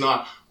 Experiment is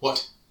not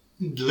what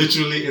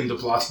literally in the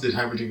plot did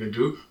Heimerdinger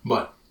do,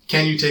 but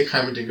can you take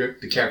Heimerdinger,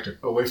 the character,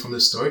 away from the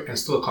story and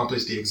still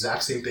accomplish the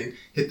exact same thing,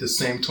 hit the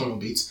same tonal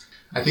beats?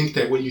 I think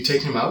that when you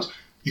take him out,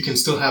 you can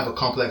still have a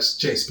complex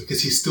Jace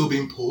because he's still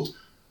being pulled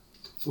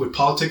with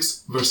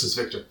politics versus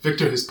Victor.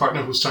 Victor, his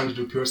partner who's trying to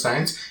do pure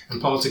science,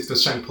 and politics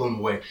that's trying to pull him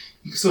away.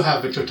 You can still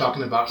have Victor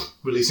talking about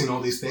releasing all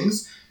these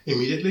things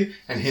immediately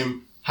and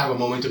him have a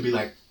moment to be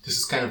like, this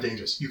is kind of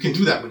dangerous. You can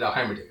do that without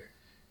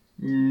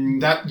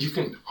Heimerdinger. That you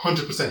can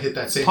 100% hit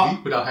that same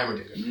beat without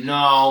Heimerdinger.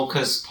 No,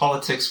 because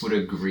politics would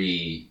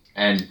agree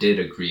and did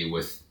agree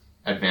with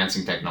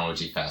advancing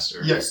technology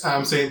faster. Yes,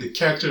 I'm saying the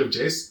character of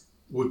Jace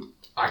would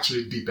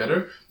actually be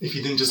better if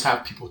you didn't just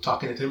have people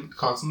talking at him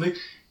constantly.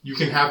 You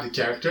can have the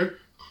character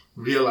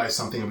realize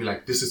something and be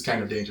like, this is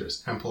kind of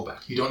dangerous, and pull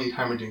back. You don't need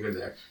Heimerdinger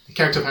there. The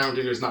character of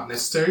Heimerdinger is not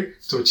necessary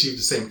to achieve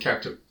the same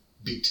character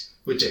beat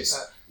with Jace.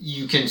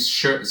 You can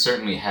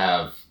certainly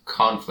have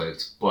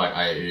conflict, but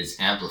it is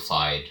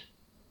amplified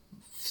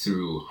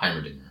through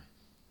Heimerdinger.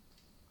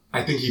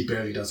 I think he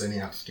barely does any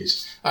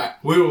amplification. Alright,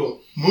 we will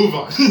move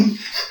on.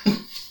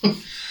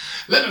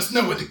 Let us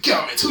know in the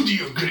comments, who do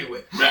you agree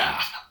with?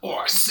 Raph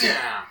or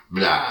Sam?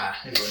 Blah.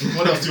 Anyway,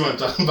 what else do you want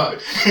to talk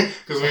about?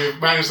 Because we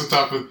managed to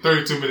talk for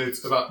 32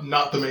 minutes about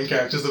not the main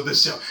characters of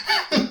this show.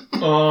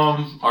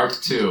 Arc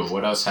 2.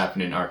 What else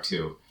happened in Arc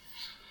 2?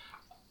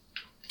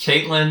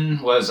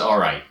 Caitlyn was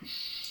alright.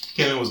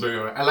 Caitlyn was very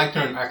alright. I liked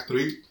her in Act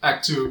 3.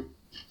 Act 2,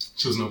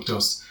 she was no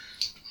toast.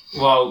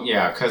 Well,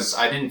 yeah, because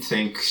I didn't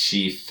think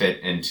she fit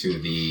into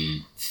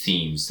the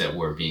themes that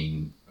were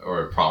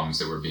or problems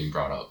that were being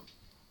brought up.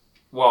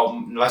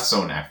 Well, less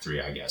so in Act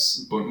 3, I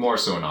guess, but more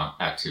so in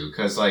Act 2,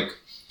 because, like,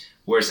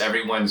 whereas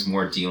everyone's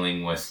more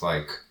dealing with,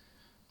 like,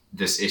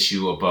 this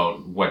issue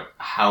about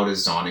how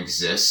does Zaun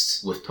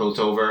exist with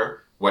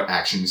Piltover, what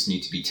actions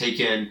need to be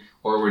taken,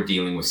 or we're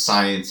dealing with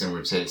science and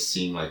we're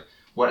seeing, like,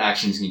 what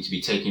actions need to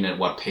be taken, at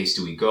what pace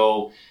do we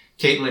go.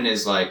 Caitlyn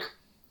is like,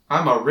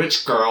 I'm a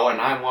rich girl and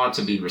I want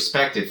to be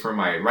respected for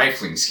my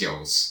rifling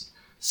skills.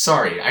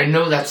 Sorry, I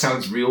know that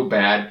sounds real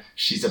bad.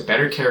 She's a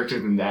better character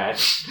than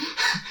that.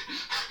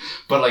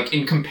 But, like,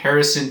 in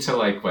comparison to,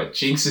 like, what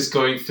Jinx is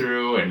going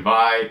through and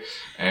Vi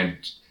and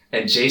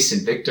Jace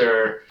and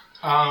Victor.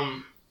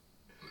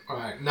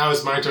 Alright, now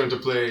it's my turn to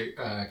play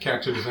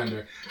character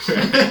defender.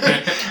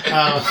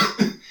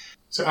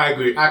 So I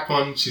agree. Act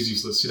 1, she's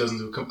useless. She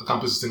doesn't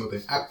accomplish a single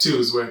thing. Act 2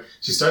 is where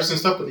she starts and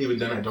stuff, but even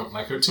then I don't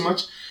like her too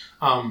much.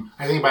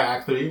 I think by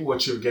Act 3,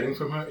 what you're getting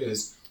from her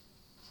is,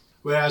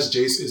 whereas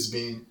Jace is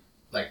being,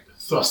 like,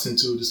 thrust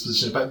into this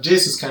position, but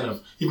Jace is kind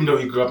of, even though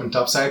he grew up in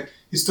Topside,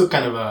 he's still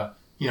kind of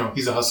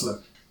he's a hustler.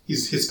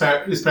 His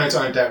parents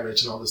aren't that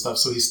rich and all this stuff,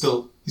 so he's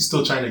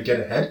still trying to get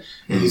ahead,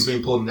 and he's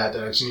being pulled in that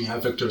direction. You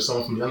have Victor,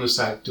 someone from the other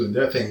side, doing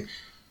their thing.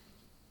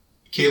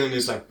 Caitlin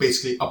is like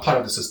basically a part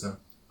of the system.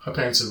 Her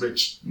parents are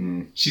rich.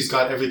 She's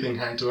got everything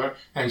handed to her,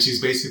 and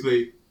she's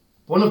basically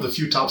one of the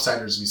few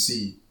topsiders we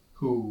see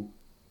who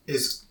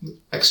is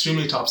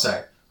extremely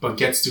topside, but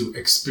gets to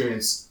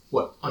experience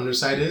what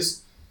underside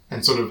is,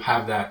 and sort of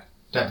have that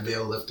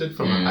veil lifted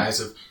from her eyes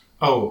of,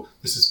 oh,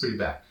 this is pretty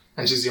bad.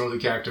 And she's the only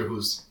character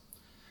who's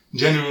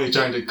genuinely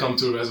trying to come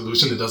to a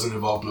resolution that doesn't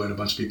involve blowing a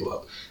bunch of people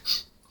up.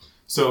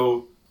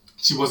 So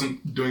she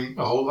wasn't doing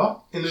a whole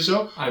lot in the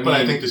show, but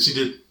I think that she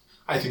did.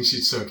 I think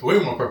she served way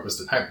more purpose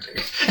than Hyper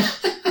did.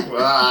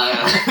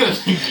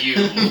 You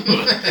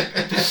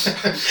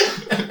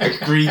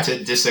agree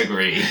to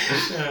disagree.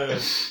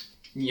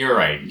 You're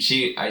right.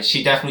 She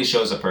definitely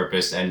shows a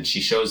purpose, and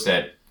she shows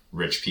that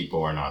rich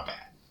people are not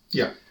bad.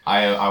 Yeah,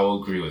 I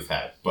will agree with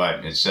that.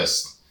 But it's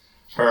just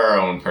her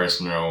own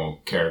personal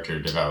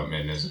character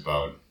development is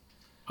about.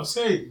 I'll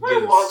say this.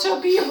 I want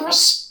to be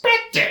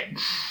respected.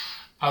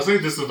 I'll say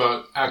this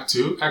about Act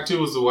 2. Act 2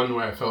 was the one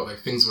where I felt like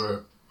things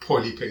were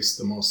poorly paced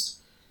the most.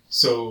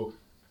 So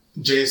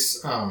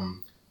Jace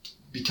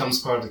becomes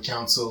part of the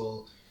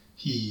council.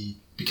 He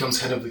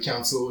becomes head of the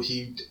council.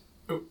 He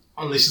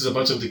unleashes a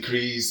bunch of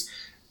decrees.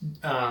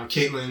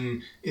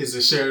 Caitlin is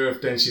a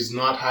sheriff, then she's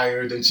not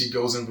hired, then she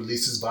goes and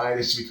releases Vi,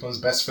 then she becomes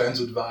best friends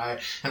with Vi.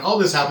 And all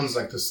this happens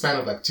like the span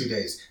of like 2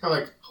 days. I'm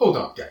like, hold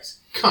on, guys,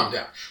 calm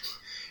down.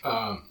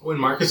 When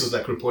Marcus was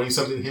like reporting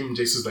something to him, and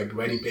Jace was like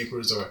writing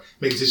papers or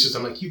making decisions,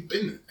 I'm like, you've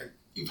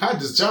had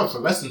this job for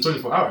less than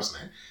 24 hours,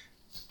 man.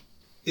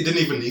 It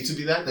didn't even need to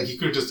be that. Like, he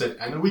could have just said,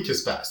 and a week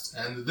has passed,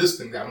 and this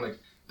thing, that. I'm like,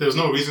 there's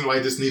no reason why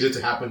this needed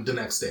to happen the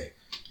next day.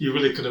 You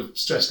really could have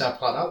stretched that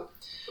plot out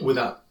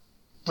without,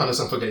 unless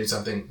I'm forgetting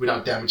something,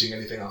 without damaging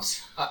anything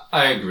else.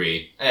 I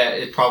agree.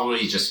 It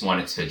probably just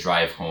wanted to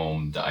drive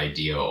home the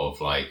idea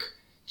of, like,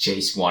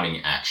 Jace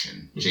wanting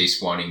action.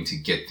 Jace wanting to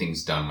get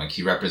things done. Like,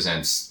 he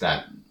represents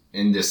that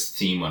in this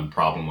theme and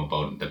problem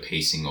about the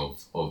pacing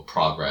of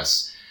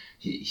progress.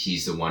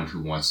 He's the one who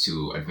wants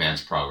to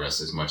advance progress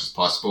as much as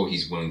possible.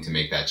 He's willing to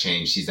make that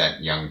change. He's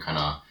that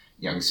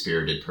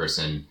young-spirited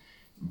person.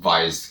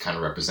 Vice kind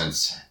of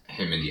represents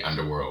him in the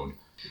underworld.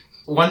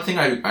 One thing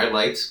I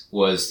liked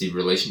was the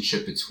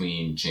relationship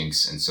between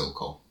Jinx and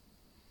Silco.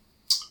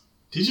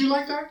 Did you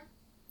like that?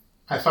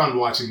 I found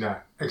watching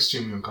that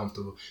extremely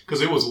uncomfortable.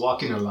 Because it was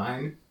walking a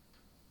line.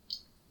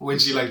 When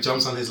she like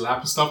jumps on his lap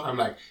and stuff, I'm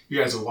like, you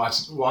guys are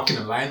walking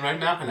a line right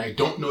now, and I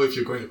don't know if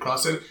you're going to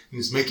cross it, and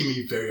it's making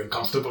me very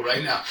uncomfortable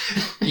right now.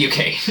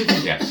 Okay,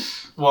 yeah.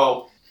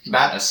 Well,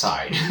 that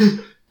aside,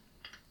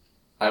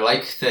 I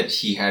like that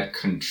he had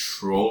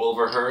control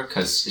over her,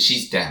 because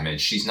she's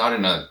damaged. She's not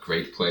in a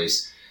great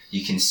place.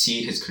 You can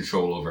see his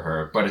control over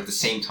her, but at the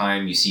same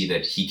time, you see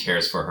that he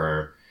cares for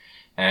her.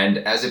 And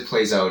as it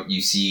plays out,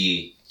 you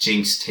see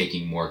Jinx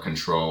taking more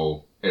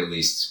control, at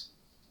least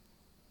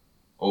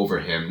over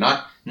him.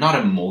 Not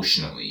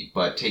emotionally,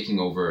 but taking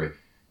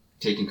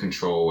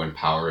control and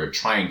power,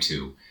 trying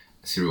to,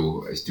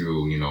 through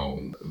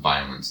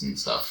violence and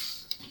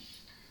stuff.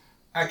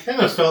 I kind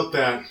of felt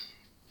that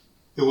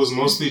it was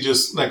mostly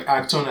just, like,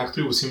 Act 2 and Act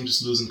 3 was him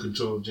just losing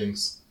control of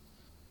Jinx.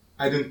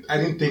 I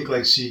didn't think,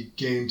 like, she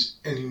gained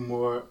any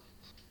more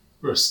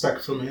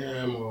respect from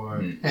him or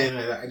anything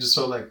like that. I just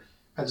felt like,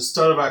 at the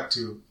start of Act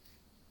 2,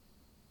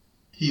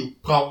 he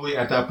probably,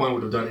 at that point,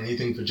 would have done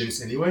anything for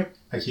Jinx anyway.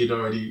 Like, he had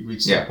already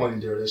reached that point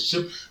in their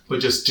relationship. But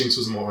just Jinx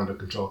was more under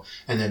control.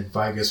 And then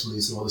Vi gets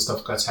released and all this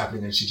stuff that's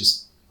happening, and she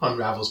just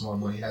unravels more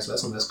and more. He has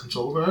less and less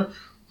control over her.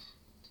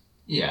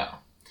 Yeah.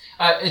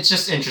 It's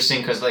just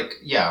interesting because, like,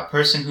 a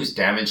person who's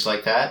damaged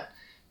like that,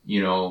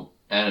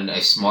 and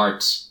a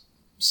smart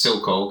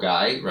Silco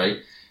guy, right,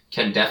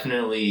 can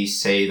definitely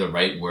say the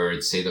right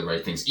words, say the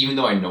right things. Even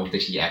though I know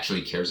that he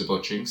actually cares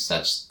about Jinx,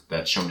 that's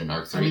shown in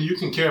Arc 3. I mean, you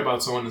can care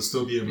about someone and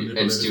still be a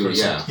manipulative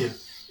person. Yeah.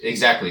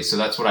 Exactly. So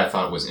that's what I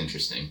thought was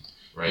interesting,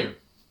 right?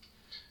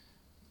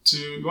 Yeah.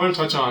 You want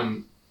to touch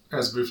on,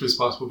 as briefly as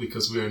possible,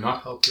 because we are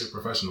not healthcare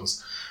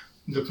professionals,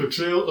 the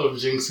portrayal of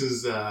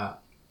Jinx's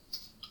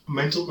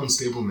mental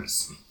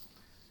unstableness.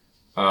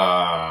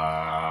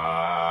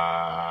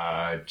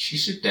 She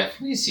should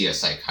definitely see a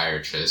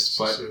psychiatrist,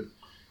 but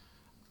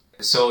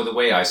so the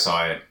way I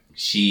saw it,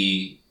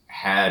 she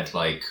had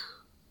like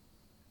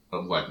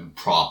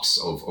props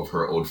of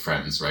her old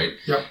friends, right?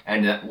 Yeah.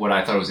 And what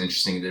I thought was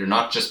interesting, they're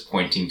not just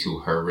pointing to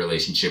her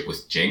relationship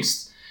with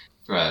Jinx,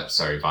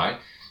 Vi.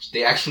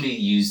 They actually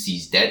use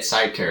these dead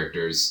side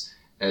characters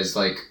as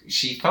like,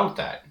 she felt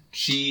that.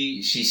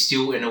 She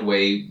still in a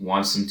way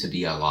wants them to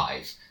be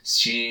alive.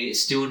 She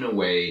still in a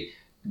way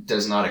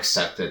does not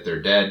accept that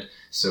they're dead.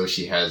 So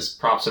she has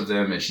props of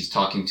them and she's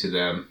talking to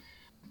them.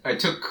 I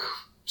took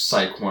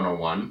Psych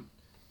 101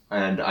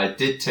 and I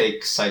did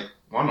take Psych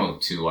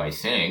 102, I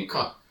think.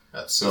 Huh.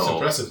 That's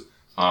impressive.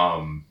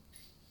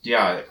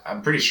 Yeah,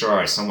 I'm pretty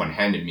sure someone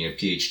handed me a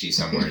PhD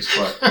somewhere,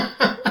 but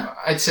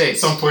I'd say at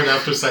some point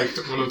after Psych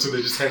 102,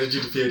 they just handed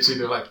you the PhD.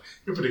 They're like,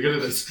 "You're pretty good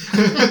at this."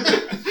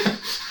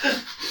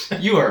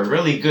 You are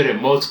really good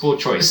at multiple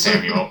choice,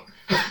 Samuel.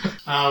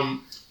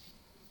 I'm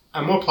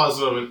more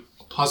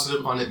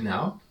positive on it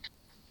now.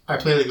 I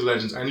play League of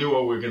Legends. I knew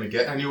what we were gonna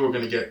get. I knew we were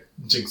gonna get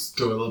Jinx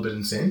go a little bit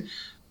insane.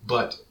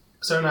 But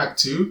starting Act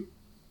 2,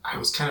 I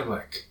was kind of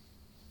like,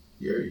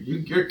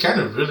 you're kind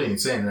of really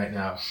insane right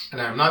now. And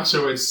I'm not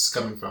sure where this is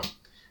coming from.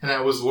 And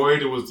I was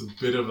worried it was a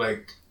bit of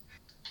like,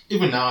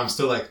 even now I'm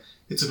still like,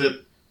 it's a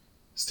bit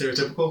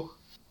stereotypical.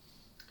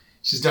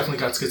 She's definitely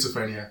got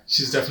schizophrenia.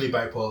 She's definitely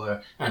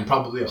bipolar, and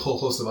probably a whole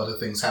host of other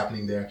things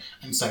happening there.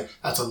 And it's like,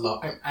 that's a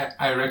lot.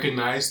 I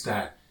recognize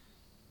that.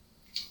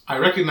 I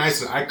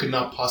recognize that I could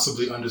not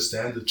possibly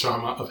understand the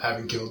trauma of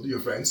having killed your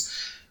friends,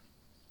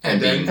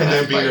 and then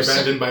being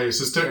abandoned by your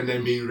sister, and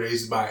then being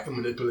raised by a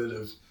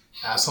manipulative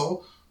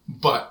asshole.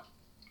 But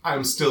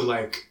I'm still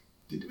like,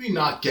 did we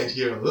not get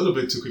here a little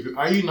bit too quickly?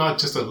 Are you not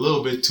just a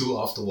little bit too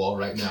off the wall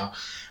right now?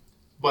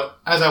 But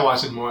as I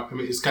watch it more, I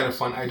mean, it's kind of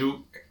fun. I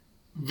do.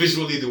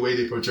 Visually, the way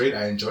they portrayed,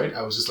 I enjoyed.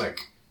 I was just like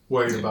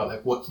worried about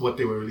like what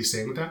they were really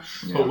saying with that.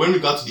 Yeah. But when we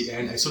got to the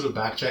end, I sort of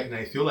backtracked, and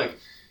I feel like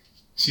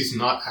she's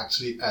not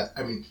actually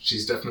I mean,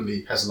 she's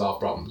definitely has a lot of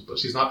problems, but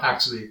she's not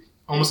actually,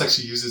 almost like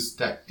she uses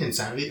that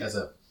insanity as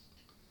a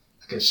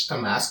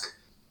mask,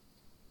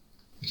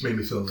 which made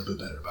me feel a little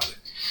bit better about it.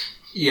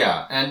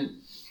 Yeah, and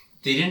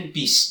they didn't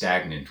be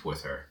stagnant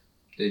with her.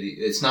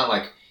 It's not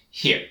like,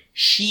 here,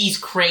 she's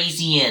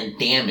crazy and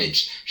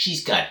damaged.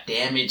 She's got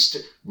damaged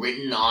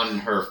written on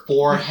her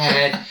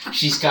forehead.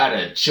 She's got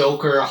a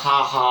Joker,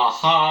 ha ha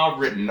ha,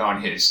 written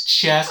on his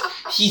chest.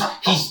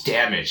 He's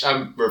damaged.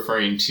 I'm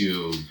referring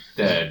to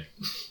the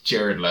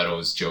Jared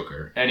Leto's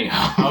Joker. Anyhow.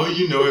 How do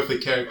you know if the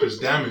character's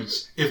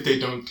damaged if they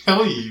don't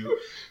tell you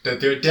that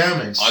they're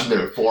damaged? On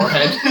their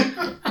forehead?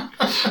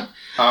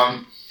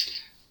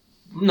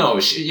 No,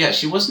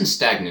 she wasn't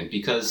stagnant,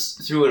 because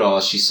through it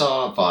all, she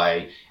saw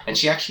Vi, and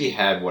she actually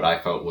had what I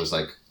felt was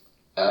like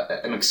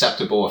an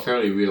acceptable, a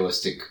fairly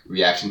realistic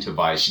reaction to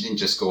Vi. She didn't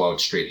just go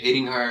out straight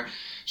hating her.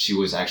 She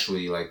was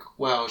actually like,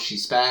 well,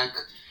 she's back.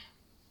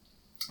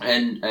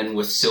 And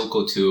with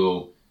Silco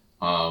too,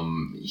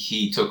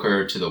 he took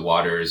her to the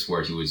waters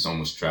where he was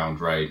almost drowned,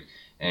 right?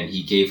 And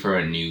he gave her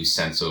a new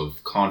sense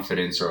of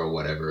confidence or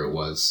whatever it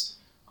was.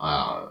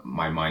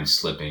 My mind's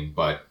slipping,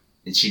 but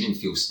she didn't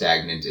feel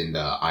stagnant in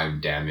the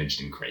I'm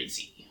damaged and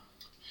crazy.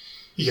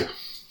 Yeah.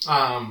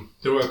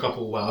 There were a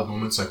couple wild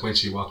moments, like when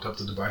she walked up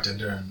to the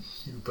bartender and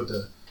put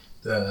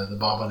the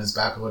bomb on his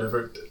back or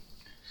whatever.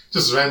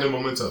 Just random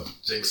moments of,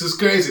 Jinx is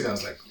crazy. And I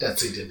was like,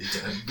 that's it, didn't need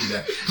to be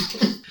that.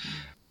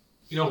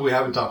 You know who we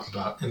haven't talked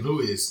about, and who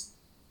is,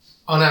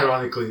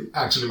 unironically,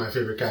 actually my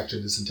favorite character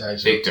in this entire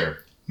show?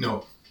 Victor.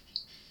 No.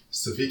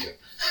 Savika.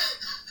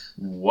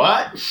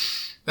 What?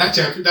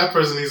 That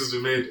person needs to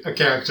be made a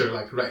character,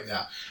 like, right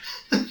now.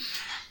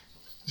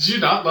 Did you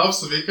not love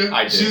Savika?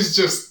 I did. She's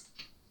just,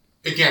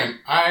 again,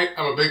 I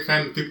am a big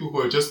fan of people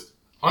who are just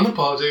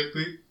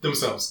unapologetically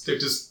themselves. They're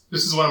just,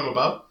 this is what I'm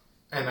about,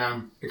 and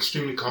I'm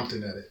extremely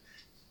competent at it.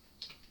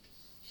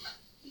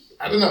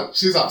 I don't know.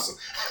 She's awesome.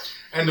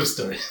 End of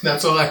story.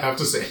 That's all I have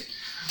to say.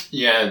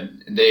 Yeah,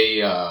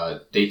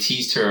 they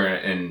teased her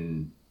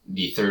in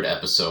the third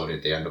episode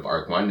at the end of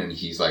Arc 1, and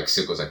he's like,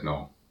 Silco's like,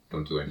 no,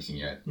 don't do anything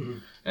yet. Mm-hmm.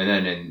 And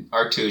then in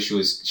Arc 2, she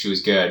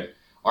was good.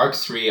 Arc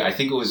 3, I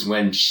think it was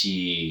when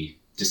she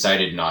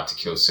decided not to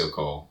kill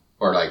Silco,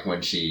 or like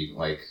when she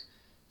like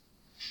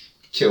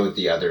killed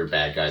the other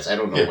bad guys. I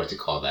don't know what to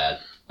call that.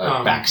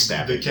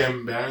 Backstabbing. The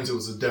Cam Barons, it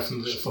was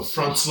definitely a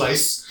front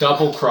slice.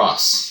 Double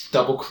cross.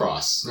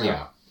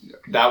 Yeah.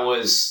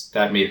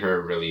 That made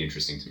her really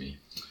interesting to me.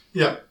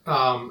 Yeah.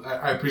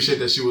 I appreciate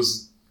that she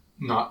was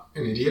not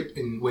an idiot,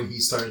 and when he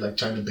started like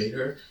trying to bait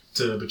her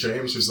to betray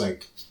him, she was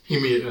like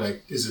immediately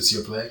like, is this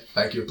your play?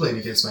 Like, you're playing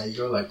against my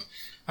ego? Like,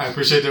 I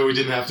appreciate that we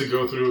didn't have to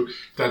go through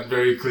that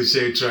very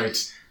cliche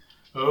trait.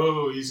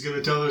 Oh, he's going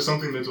to tell her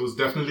something that was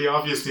definitely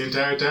obvious the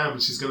entire time,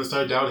 and she's going to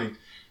start doubting.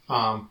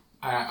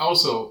 I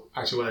also,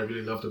 actually, what I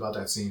really loved about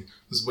that scene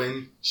was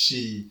when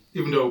she,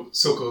 even though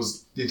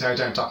Silco's the entire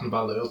time talking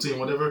about loyalty and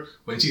whatever,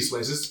 when she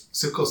slices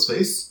Silco's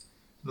face,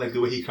 like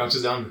the way he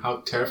crouches down and how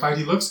terrified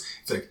he looks,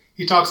 it's like,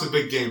 he talks a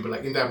big game, but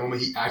like in that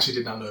moment, he actually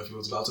did not know if he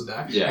was about to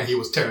die, and he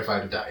was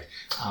terrified to die.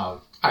 I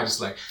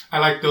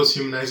like those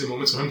humanizing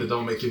moments for him that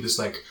don't make him this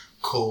like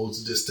cold,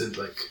 distant,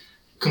 like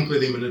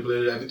completely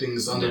manipulated, everything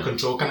is under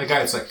control kind of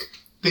guy. It's like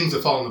things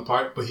are falling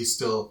apart, but he's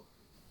still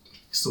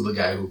the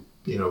guy who,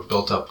 you know,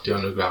 built up the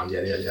underground,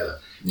 yada yada yada,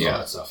 all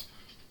that stuff.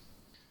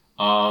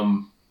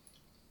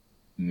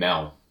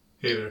 Mel.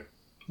 Hater.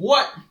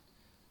 What?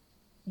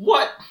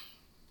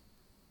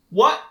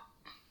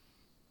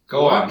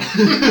 Go on.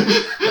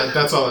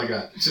 That's all I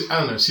got. I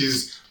don't know.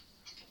 She's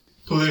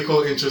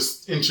political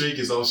intrigue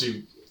is all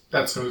she.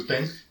 That's her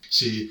thing.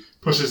 She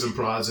pushes and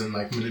prods and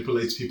like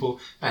manipulates people,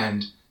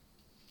 and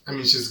I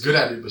mean she's good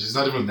at it, but she's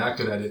not even that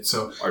good at it.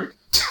 So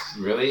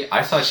really,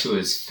 I thought she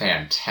was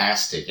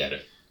fantastic at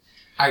it.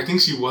 I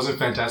think she wasn't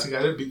fantastic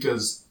at it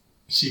because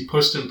she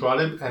pushed and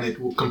prodded, and it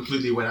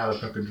completely went out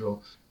of her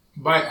control.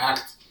 By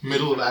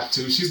middle of Act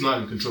 2, she's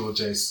not in control of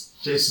Jace.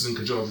 Jace is in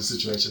control of the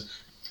situation.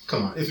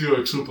 Come on, if you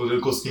were a true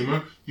political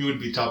schemer, you would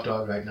be top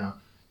dog right now.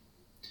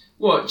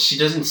 Well, she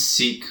doesn't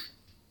seek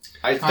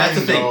That's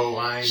the thing.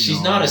 I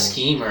She's know. not a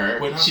schemer.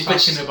 We're not But talking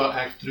she's- about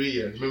Act 3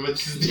 yet. Remember,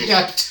 this is the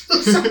Act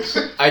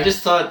 2. I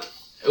just thought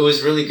it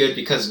was really good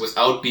because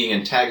without being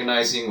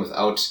antagonizing,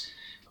 without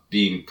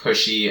being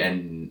pushy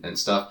and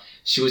stuff,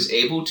 she was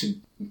able to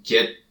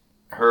get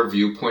her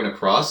viewpoint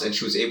across, and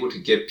she was able to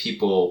get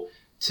people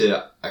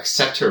to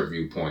accept her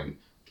viewpoint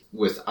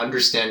with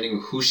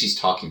understanding who she's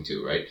talking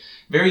to, right?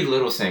 Very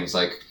little things,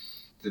 like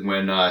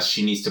when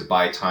she needs to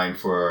buy time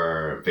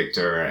for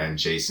Victor and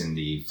Jason,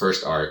 the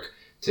first arc,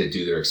 to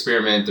do their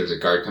experiment. There's a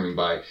guard coming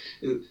by.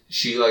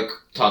 She, like,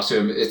 talks to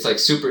him. It's, like,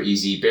 super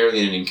easy, barely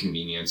an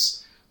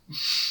inconvenience.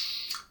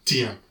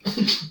 TM.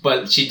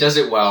 But she does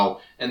it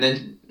well. And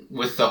then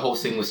with the whole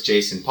thing with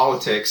Jason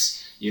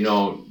politics, you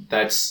know,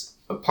 that's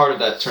a part of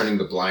that turning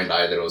the blind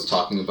eye that I was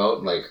talking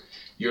about. Like,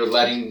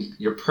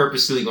 you're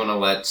purposely going to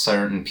let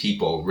certain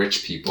people,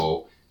 rich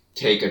people,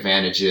 take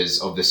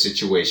advantages of the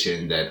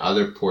situation that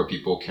other poor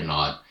people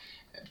cannot.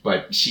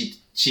 But she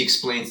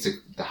explains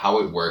how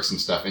it works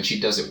and stuff, and she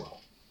does it well.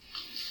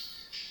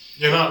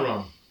 You're not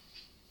wrong.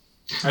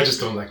 I just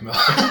don't like Mel.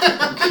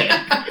 Okay.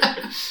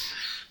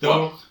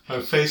 Though,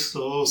 her face, the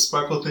little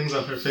sparkle things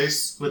on her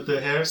face with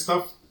the hair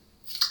stuff,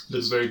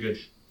 looks very good.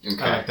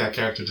 Okay. I like that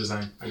character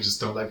design. I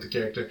just don't like the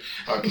character.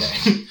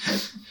 Okay.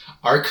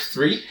 Arc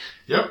 3?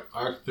 Yep,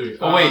 Arc 3.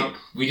 Oh, wait.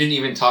 We didn't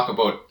even talk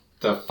about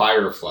the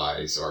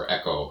Fireflies or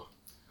Echo.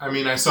 I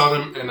mean, I saw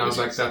them and I was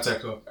like, that's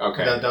Echo.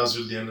 Okay. That was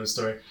really the end of the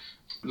story.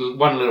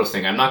 One little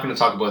thing. I'm not going to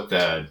talk about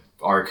the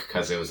arc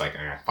because it was like,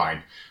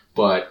 fine.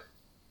 But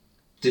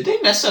did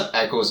they mess up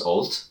Echo's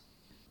ult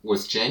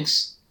with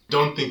Jinx?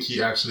 Don't think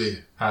he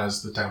actually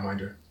has the Time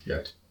Winder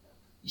yet.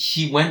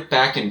 He went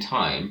back in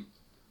time,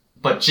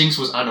 but Jinx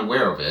was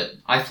unaware of it.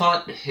 I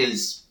thought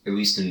his, at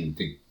least in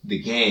the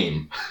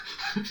game,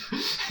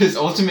 his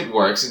ultimate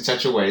works in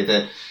such a way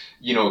that,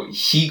 you know,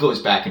 he goes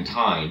back in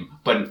time,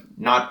 but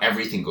not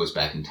everything goes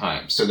back in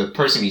time. So the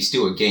person he's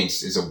still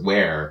against is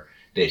aware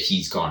that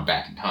he's gone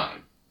back in time.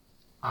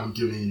 I'm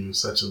giving you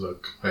such a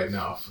look right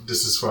now.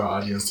 This is for our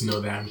audience to know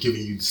that I'm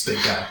giving you the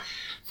stink eye.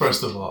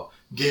 First of all,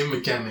 game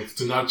mechanics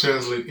do not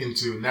translate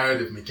into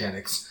narrative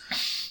mechanics.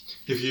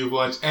 If you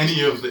watch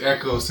any of the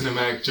Echo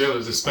cinematic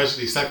trailers,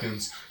 especially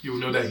seconds, you will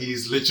know that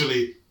he's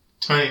literally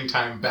turning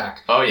time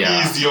back. Oh,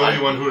 yeah. He's the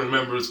only one who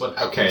remembers what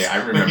happens. Okay, I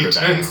remember when he that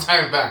turns now.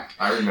 time back.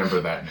 I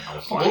remember that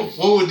now. What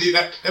would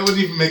that wouldn't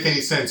even make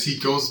any sense. He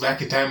goes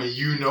back in time and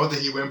you know that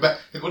he went back.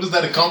 Like, what does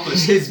that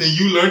accomplish? Then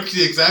you learned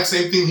the exact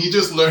same thing he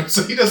just learned,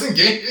 so he doesn't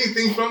gain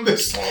anything from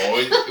this. Oh,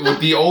 it would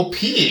be OP.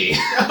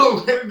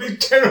 No, it would be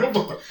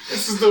terrible.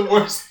 This is the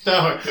worst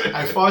tower.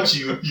 I fought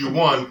you, you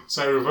won,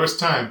 so I reversed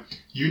time.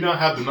 You now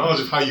have the knowledge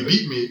of how you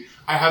beat me.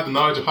 I have the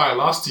knowledge of how I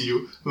lost to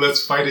you.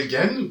 Let's fight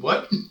again?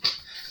 What?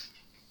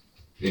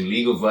 In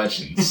League of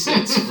Legends,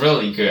 it's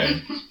really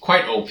good.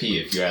 Quite OP,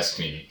 if you ask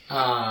me.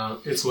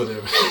 It's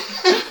whatever.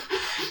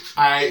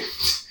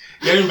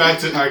 Getting back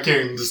to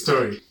Arcane, the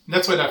story.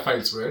 That's why that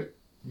fight's weird.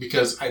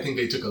 Because I think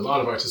they took a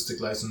lot of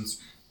artistic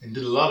license and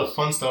did a lot of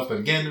fun stuff that,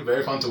 again,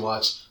 very fun to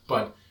watch.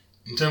 But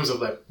in terms of,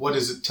 like, what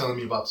is it telling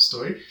me about the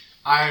story?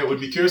 I would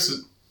be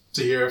curious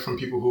to hear from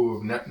people who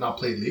have not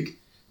played League.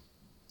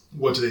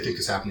 What do they think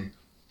is happening?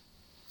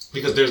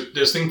 Because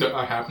there's things that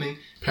are happening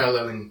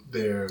paralleling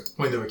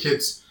when they were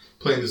kids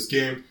playing this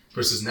game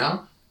versus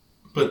now.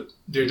 But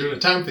they're doing a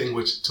time thing,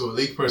 which to a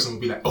League person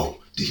would be like, oh,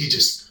 did he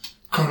just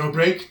chrono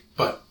break?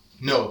 But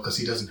no, because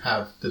he doesn't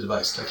have the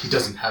device. Like, he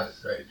doesn't have it,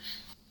 right?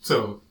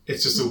 So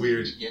it's just a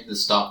weird... You have the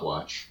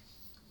stopwatch.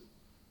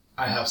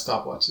 I have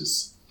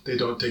stopwatches. They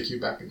don't take you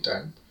back in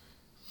time.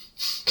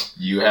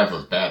 You have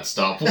a bad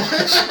stopwatch.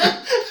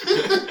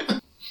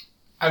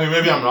 I mean,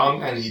 maybe I'm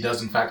wrong, and he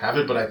does in fact have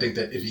it, but I think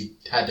that if he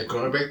had the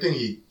chrono break thing,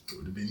 he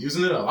would have been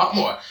using it a lot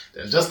more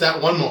than just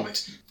that one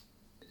moment.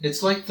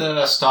 It's like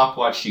the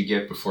stopwatch you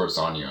get before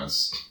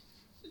Zanya's.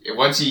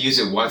 Once you use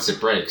it once,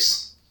 it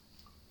breaks.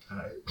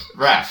 Alright.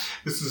 Raph.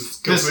 This is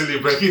completely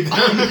breaking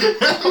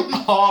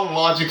down. All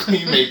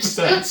logically makes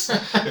sense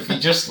if you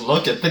just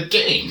look at the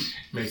game.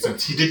 Makes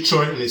sense. He did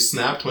throw it and it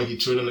snapped when he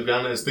threw it on the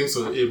ground and his thing,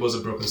 so it was a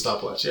broken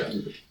stopwatch, yeah.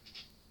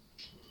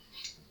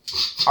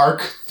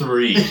 Arc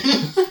 3.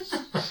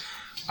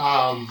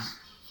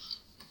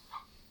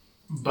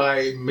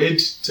 By mid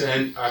to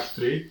end Act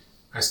 3,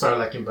 I started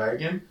liking Bai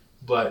again,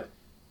 but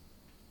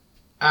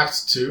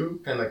Act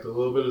 2 and like a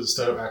little bit of the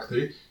start of Act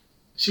 3,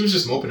 she was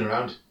just moping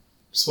around.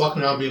 Just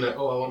walking around being like,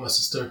 oh, I want my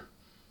sister.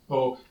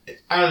 Oh,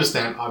 I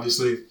understand,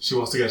 obviously, she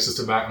wants to get her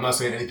sister back. I'm not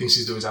saying anything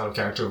she's doing is out of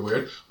character or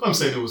weird, but I'm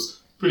saying it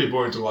was pretty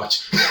boring to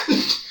watch.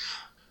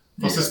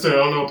 My sister,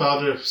 oh no,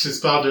 Powder,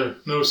 she's Powder.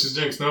 No, she's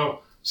Jinx,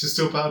 no, she's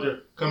still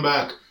Powder. Come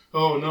back.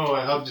 Oh no,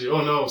 I hugged you.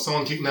 Oh no,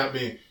 someone kidnapped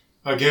me.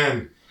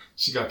 Again.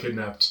 She got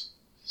kidnapped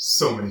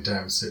so many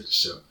times in the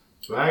show.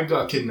 I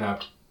got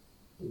kidnapped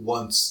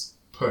once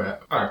per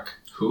arc.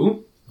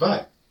 Who?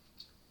 But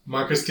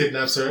Marcus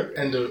kidnaps her,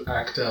 end of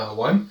Act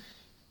 1.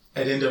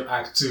 At the end of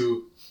Act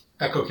 2,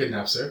 Echo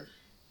kidnaps her.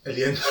 At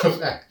the end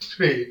of Act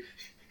 3,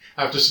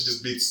 after she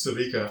just beats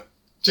Sarika,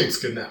 Jinx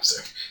kidnaps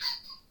her.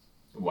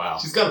 Wow.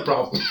 She's got a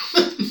problem.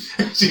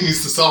 She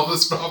needs to solve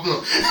this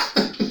problem.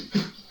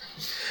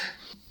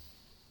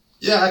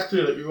 Yeah,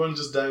 actually, like, we want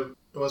to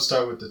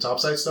start with the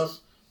topside stuff.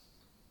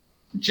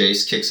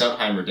 Jace kicks out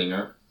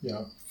Heimerdinger.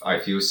 Yeah. I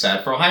feel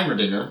sad for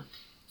Heimerdinger.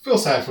 Feel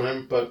sad for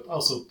him, but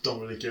also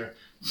don't really care.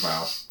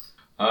 Wow.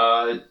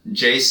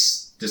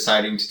 Jace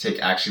deciding to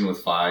take action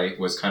with Vi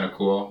was kind of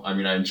cool. I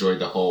mean, I enjoyed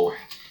the whole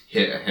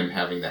him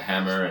having the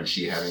hammer and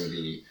she having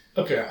the...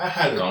 Okay, I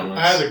had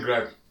a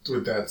gripe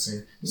with that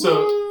scene.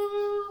 So,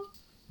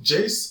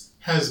 Jace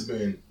has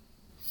been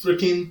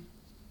freaking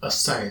a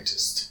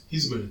scientist.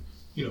 He's been,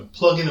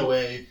 plugging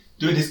away,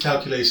 doing his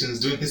calculations,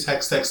 doing his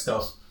hex tech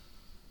stuff.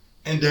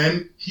 And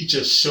then he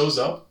just shows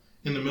up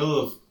in the middle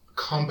of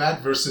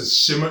combat versus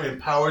Shimmer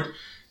empowered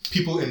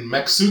people in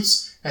mech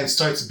suits and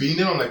starts beating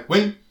them. I'm like,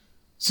 when?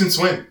 Since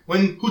when?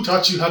 Who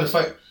taught you how to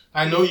fight?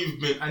 I know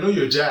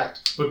you're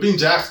jacked, but being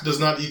jacked does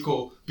not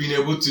equal being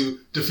able to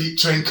defeat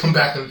trained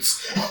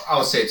combatants.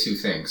 I'll say two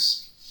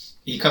things.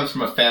 He comes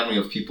from a family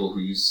of people who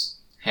use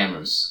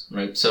hammers,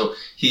 right? So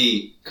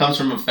he comes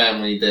from a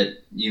family that,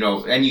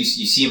 and you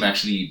see him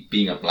actually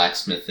being a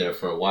blacksmith there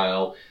for a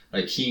while.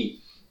 Like,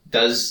 he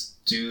does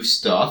do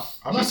stuff.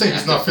 I'm not saying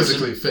he's not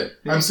physically fit.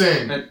 I'm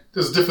saying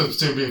there's a difference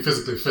between being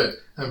physically fit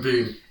and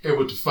being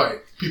able to fight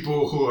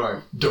people who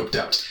are doped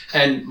out.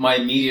 And my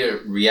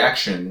immediate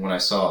reaction when I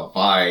saw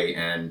Vi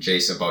and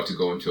Jace about to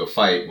go into a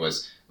fight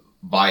was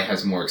Vi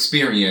has more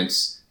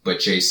experience, but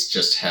Jace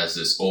just has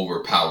this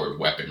overpowered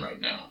weapon right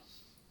now.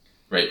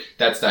 Right?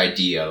 That's the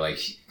idea. Like,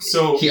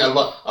 so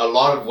a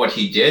lot of what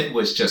he did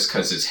was just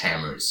because his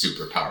hammer is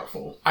super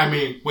powerful. I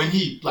mean, when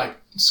he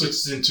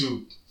switches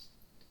into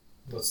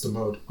what's the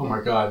mode? Oh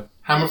my god,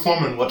 hammer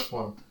form and what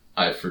form?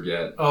 I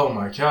forget. Oh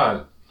my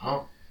god.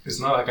 Oh, it's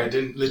not like I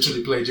didn't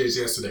literally play Jace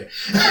yesterday.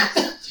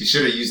 He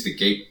should have used the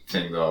gate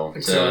thing though.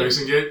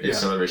 Acceleration gate. Yeah.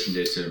 Acceleration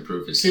gate to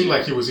improve his. Seemed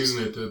like he was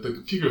using it.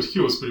 The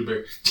Q was pretty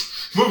big.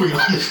 Moving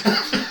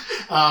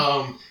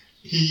on.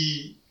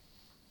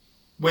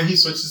 When he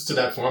switches to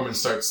that form and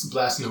starts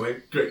blasting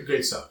away,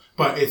 great stuff.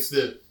 But it's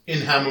the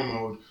in hammer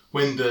mode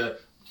when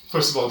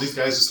first of all, these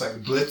guys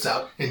just blitz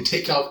out and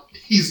take out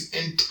his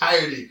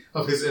entirety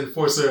of his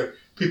enforcer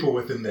people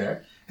within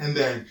there. And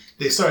then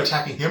they start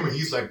attacking him and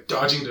he's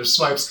dodging their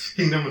swipes,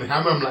 hitting them with a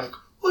hammer. I'm like,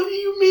 what do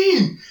you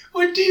mean?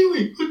 What do you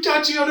mean? Who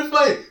taught you how to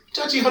fight? Who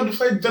taught you how to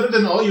fight better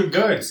than all your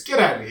guards? Get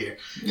out of here.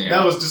 Yeah.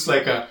 That was just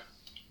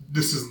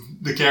this is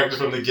the character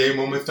from the game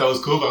moment. That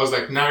was cool. But I was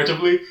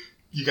narratively,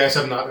 you guys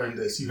have not earned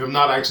this. You have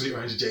not actually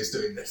earned Jace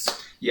doing this.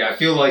 Yeah, I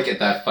feel like at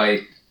that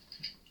fight,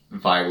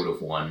 Vi would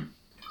have won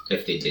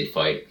if they did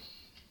fight.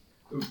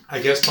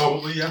 I guess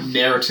probably, yeah.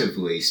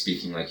 Narratively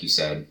speaking, like you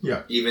said.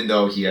 Yeah. Even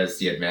though he has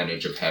the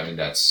advantage of having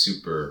that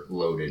super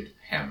loaded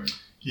hammer.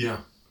 Yeah.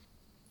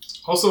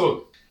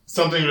 Also,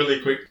 something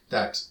really quick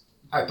that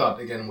I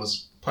thought, again,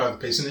 was part of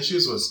the pacing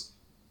issues was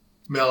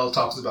Mel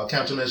talks about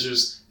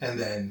countermeasures and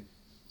then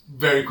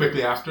very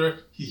quickly after,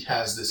 he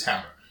has this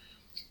hammer.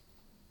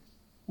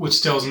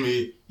 Which tells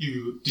me,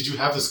 did you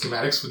have the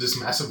schematics for this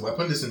massive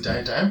weapon this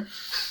entire time?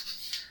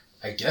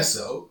 I guess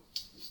so.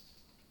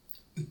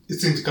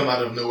 It seemed to come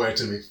out of nowhere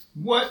to me.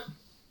 What?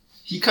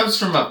 He comes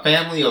from a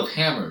family of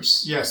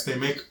hammers. Yes, they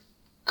make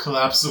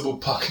collapsible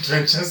pocket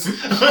wrenches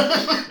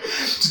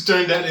to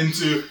turn that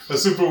into a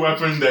super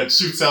weapon that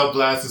shoots out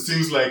blasts. It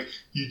seems like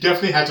you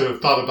definitely had to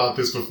have thought about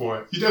this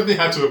before. You definitely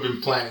had to have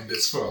been planning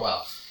this for a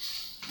while.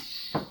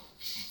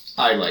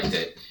 I liked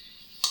it.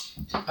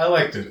 I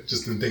liked it.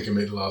 Just didn't think it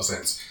made a lot of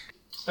sense.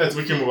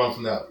 We can move on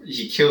from that.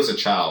 He kills a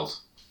child.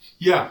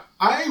 Yeah,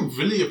 I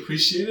really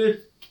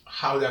appreciated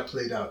how that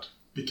played out.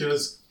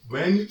 Because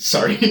when...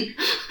 Sorry.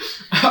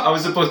 I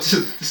was about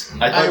to...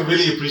 I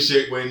really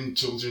appreciate when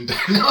children die.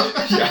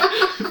 Yeah.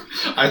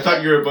 I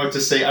thought you were about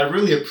to say, I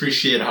really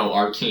appreciate how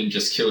Arcane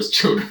just kills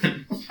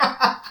children.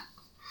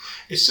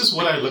 It's just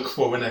what I look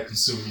for when I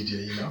consume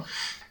media,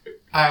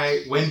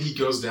 When he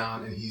goes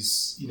down and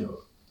he's,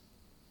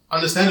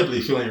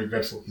 understandably feeling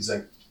regretful. He's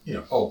like,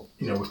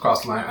 we've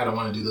crossed the line. I don't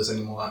want to do this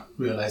anymore. Not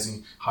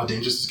realizing how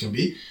dangerous this can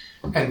be.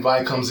 And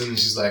Vi comes in and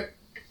she's like,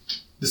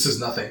 this is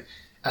nothing.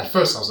 At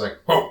first, I was like,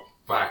 whoa,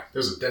 Vi,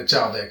 there's a dead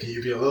child there. Can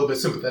you be a little bit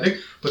sympathetic?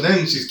 But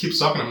then she keeps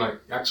talking. I'm like,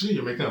 actually,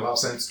 you're making a lot of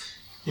sense.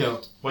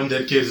 One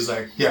dead kid is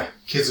like, yeah,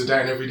 kids are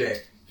dying every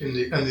day in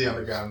the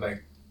underground.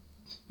 Like,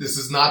 this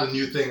is not a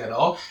new thing at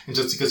all. And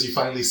just because you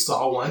finally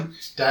saw one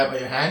die by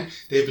your hand,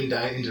 they've been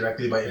dying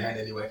indirectly by your hand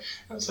anyway.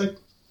 I was like,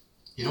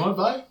 you know what,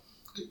 Vi?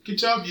 Good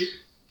job.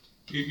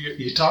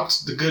 You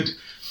talked the good.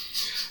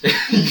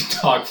 You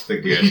talked the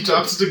good. You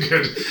talked the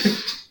good.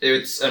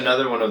 It's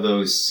another one of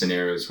those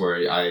scenarios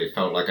where I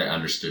felt like I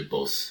understood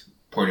both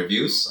point of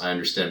views. I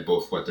understand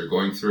both what they're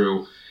going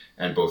through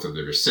and both of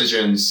their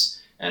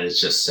decisions. And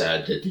it's just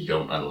sad that they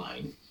don't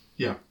align.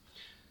 Yeah.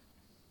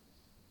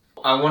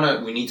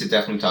 We need to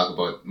definitely talk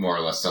about more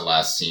or less the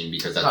last scene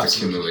because that's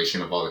the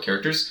accumulation of all the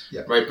characters.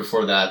 Yeah. Right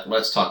before that,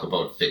 let's talk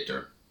about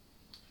Victor.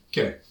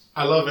 Okay.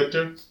 I love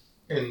Victor.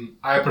 And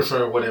I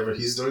prefer whatever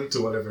he's doing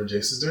to whatever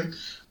Jace is doing.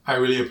 I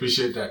really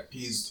appreciate that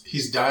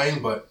he's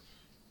dying, but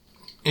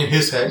in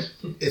his head,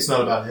 it's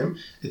not about him.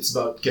 It's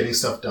about getting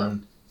stuff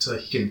done so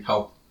that he can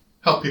help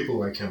people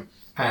like him.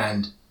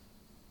 And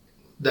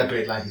that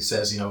great line he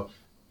says,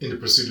 in the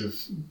pursuit of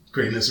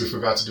greatness, we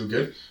forgot to do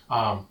good.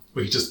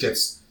 Where he just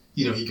gets,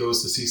 he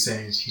goes to see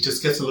Sage. He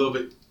just gets a little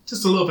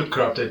bit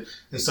corrupted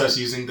and starts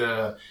using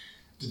the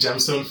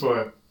gemstone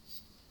for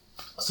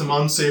some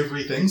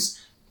unsavory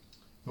things.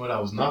 What I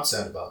was not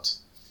sad about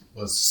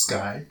was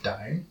Sky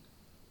dying,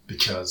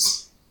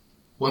 because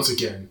once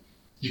again,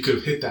 you could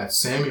have hit that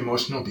same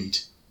emotional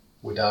beat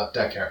without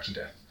that character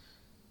death.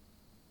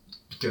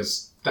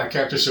 Because that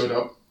character showed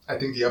up, I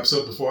think the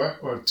episode before,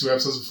 or 2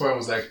 episodes before, and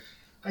was like,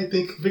 I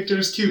think Victor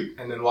is cute,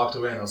 and then walked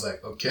away, and I was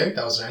like, okay,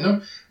 that was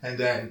random. And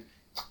then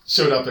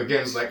showed up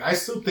again, was like, I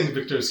still think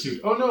Victor is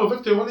cute. Oh no,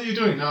 Victor, what are you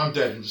doing? Now I'm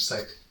dead. I'm just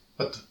like,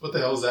 what the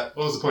hell is that?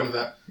 What was the point of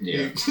that?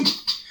 Yeah.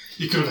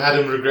 You could have had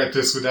him regret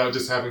this without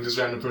just having this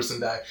random person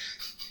die.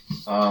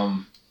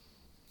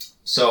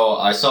 So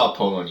I saw a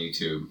poll on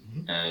YouTube,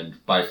 and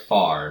by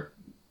far,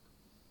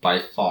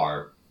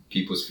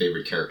 people's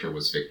favorite character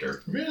was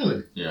Victor.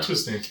 Really? Yeah.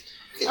 Interesting.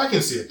 I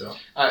can see it though.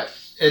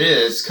 It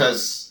is,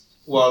 because,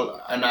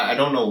 and I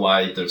don't know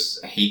why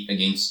there's hate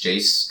against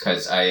Jace,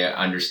 because I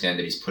understand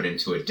that he's put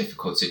into a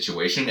difficult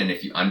situation, and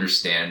if you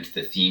understand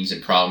the themes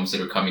and problems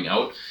that are coming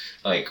out,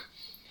 like,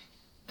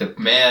 the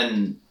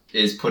man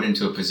is put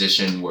into a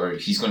position where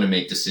he's going to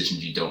make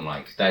decisions you don't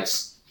like.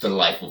 That's the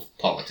life of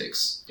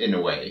politics, in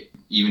a way,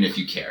 even if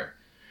you care.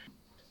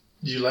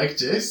 You like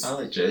Jace? I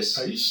like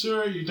Jace. Are you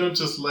sure you don't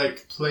just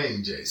like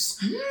playing Jace?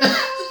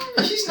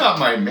 He's not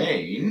my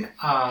main.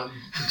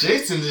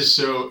 Jace in this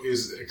show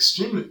is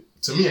extremely,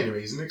 to me anyway,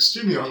 he's an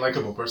extremely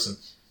unlikable person.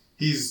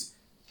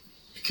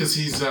 Because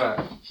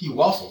he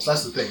waffles,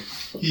 that's the thing.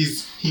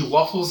 He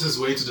waffles his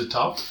way to the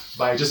top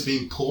by just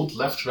being pulled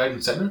left, right,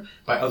 and center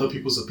by other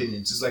people's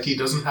opinions. It's like he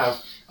doesn't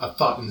have a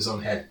thought in his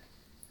own head.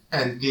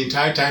 And the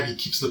entire time he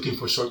keeps looking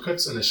for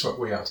shortcuts and a short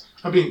way out.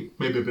 I'm being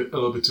maybe a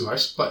little bit too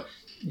harsh, but...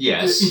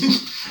 Yes.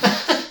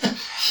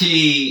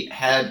 He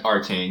had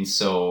Arcane,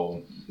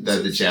 so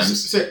the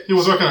gems. He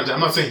was working on it.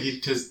 I'm not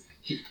saying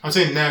I'm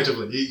saying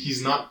narratively. He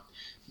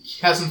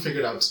hasn't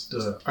figured out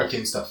the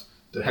Arcane stuff,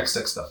 the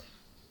Hextech stuff.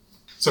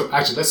 So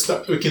actually, let's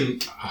start. We can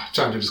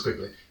try and do this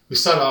quickly. We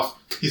start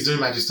off, he's doing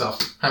magic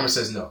stuff. Hammer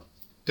says no.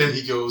 Then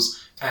he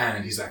goes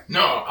and he's like,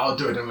 no, I'll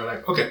do it. And we're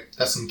like, okay,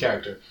 that's some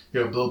character.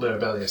 You're a little bit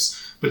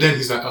rebellious. But then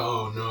he's like,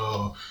 oh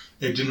no,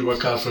 it didn't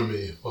work out for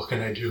me. What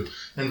can I do?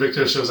 And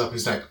Victor shows up and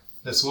he's like,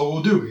 that's what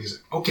we'll do. And he's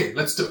like, okay,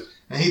 let's do it.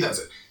 And he does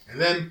it. And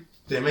then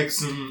they make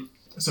some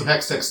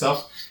Hextech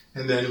stuff.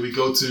 And then we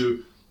go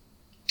to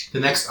the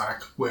next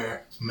arc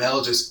where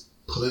Mel just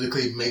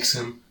politically makes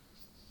him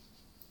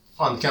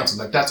on the council.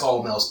 Like, that's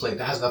all Mel's plate.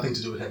 That has nothing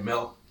to do with him.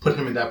 Mel put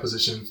him in that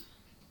position.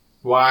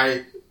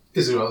 Why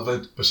is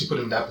irrelevant, but she put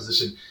him in that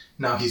position.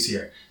 Now he's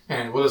here.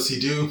 And what does he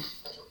do?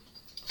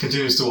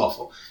 Continues to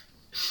waffle.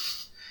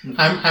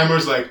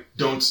 Hammer's like,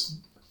 don't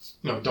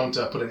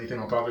put anything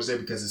on progress there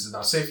because this is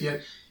not safe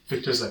yet.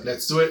 Victor's like,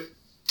 let's do it.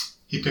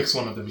 He picks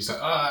one of them. He's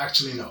like,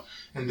 actually no.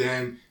 And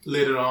then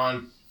later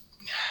on,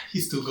 he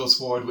still goes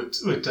forward with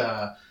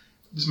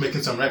just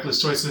making some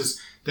reckless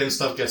choices. Then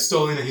stuff gets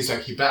stolen and he's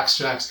like, he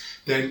backtracks.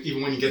 Then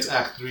even when he gets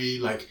Act 3,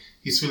 like,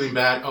 he's feeling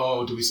bad.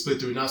 Oh, do we split?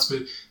 Do we not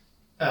split?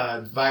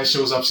 Vi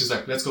shows up. She's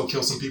like, let's go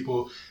kill some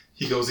people.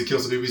 He goes, he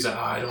kills the people. He's like,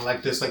 I don't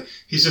like this. Like,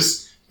 he's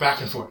just back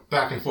and forth.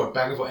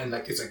 And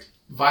like, it's like,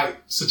 Vi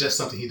suggests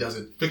something, he does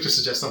it. Victor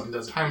suggests something, he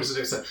does it. Heimer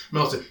suggests that.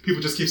 Melton.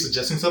 People just keep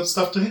suggesting some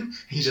stuff to him, and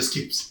he just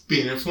keeps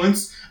being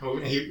influenced.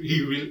 And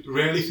he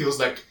rarely feels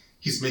like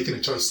he's making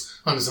a choice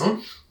on his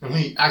own. And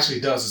when he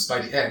actually does, is by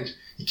the end,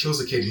 he kills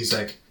the kid, and he's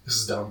like, this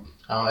is dumb.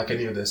 I don't like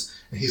any of this.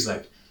 And he's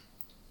like,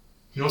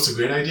 you know what's a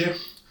great idea?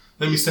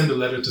 Let me send a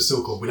letter to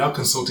Silco without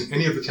consulting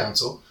any of the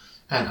council,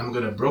 and I'm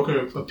going to broker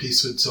a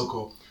peace with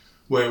Silco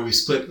where we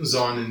split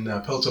Zorn and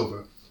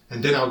Peltover,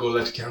 and then I'll go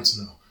let the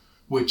council know.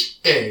 Which,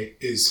 A,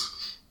 is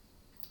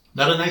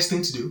not a nice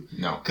thing to do.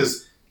 No.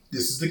 Because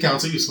this is the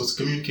council, you're supposed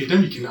to communicate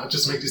them. You cannot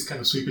just make these kind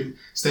of sweeping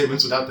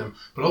statements without them.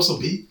 But also,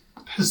 B,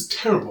 that is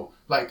terrible.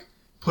 Like,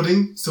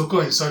 putting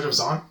Silco in charge of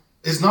Zorn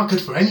is not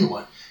good for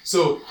anyone.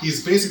 So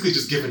he's basically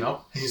just given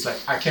up, and he's like,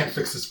 I can't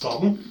fix this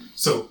problem,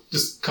 so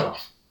just cut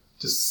off.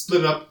 Just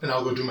split it up, and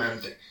I'll go do my own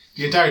thing.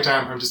 The entire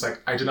time, I'm just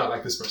like, I do not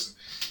like this person.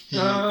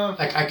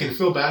 Like, I can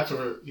feel bad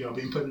for,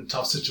 being put in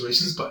tough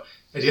situations, but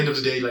at the end of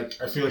the day, like,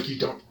 I feel like you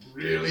don't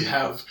really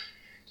have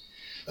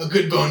a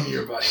good bone in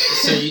your body.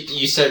 So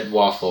you said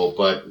waffle,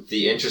 but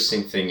the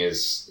interesting thing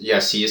is,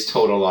 yes, he is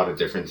told a lot of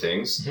different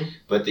things,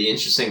 but the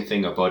interesting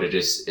thing about it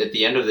is, at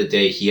the end of the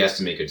day, he has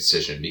to make a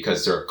decision,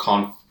 because there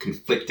are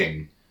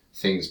conflicting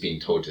things being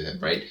told to him,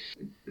 right?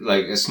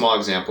 Like, a small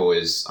example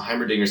is,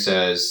 Heimerdinger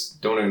says,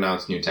 don't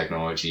announce new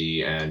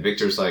technology, and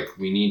Victor's like,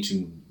 we need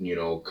to,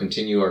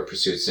 continue our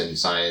pursuits in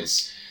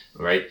science,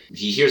 right?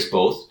 He hears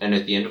both, and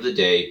at the end of the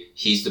day,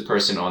 he's the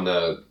person on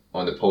the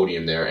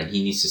podium there, and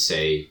he needs to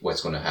say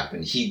what's going to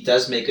happen. He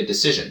does make a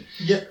decision.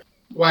 Yeah.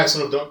 Why I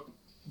sort of don't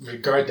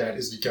regard that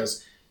is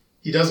because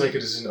he does make a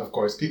decision, of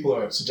course. People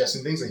are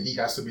suggesting things, and he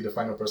has to be the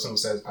final person who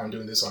says, I'm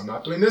doing this or I'm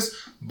not doing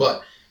this.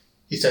 But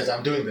he says,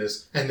 I'm doing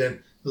this. And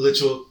then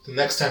the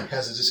next time he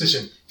has a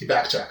decision, he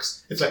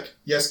backtracks. It's like,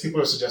 yes,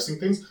 people are suggesting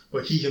things,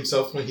 but he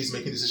himself, when he's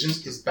making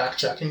decisions, is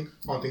backtracking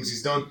on things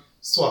he's done,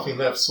 swapping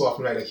left,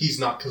 swapping right. Like, he's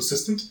not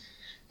consistent.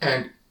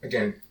 And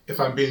again, if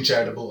I'm being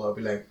charitable, I'll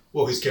be like,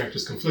 well, his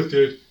character's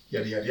conflicted,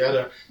 yada, yada,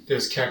 yada.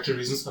 There's character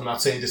reasons. I'm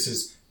not saying this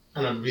is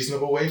an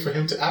unreasonable way for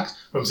him to act,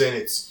 but I'm saying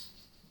it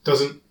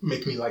doesn't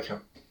make me like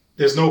him.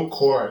 There's no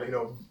core,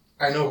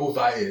 I know who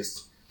Vi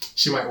is.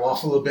 She might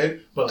waffle a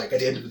bit, but like at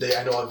the end of the day,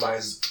 I know what Vi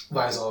is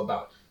all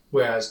about.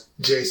 Whereas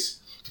Jace,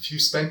 if you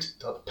spent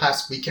the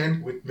past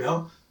weekend with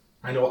Mel,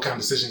 I know what kind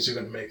of decisions you're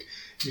going to make.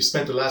 If you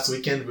spent the last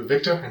weekend with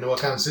Victor, I know what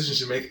kind of decisions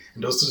you make,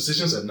 and those two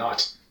decisions are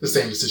not the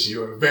same decision.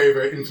 You are very,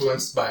 very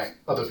influenced by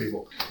other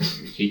people.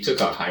 He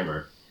took out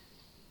Heimer.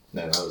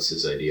 That was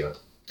his idea.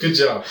 Good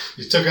job.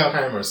 You took out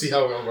Heimer. See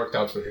how it worked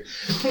out for you.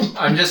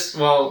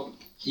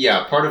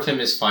 Part of him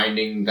is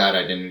finding that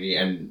identity,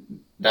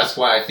 and that's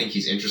why I think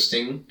he's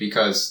interesting,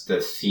 because the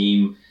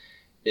theme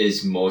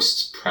is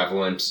most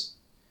prevalent.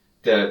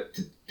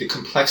 The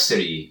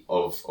complexity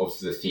of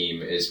the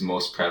theme is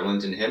most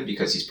prevalent in him,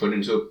 because he's put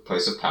into a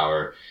place of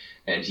power,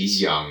 and he's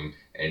young,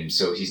 and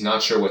so he's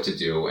not sure what to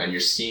do, and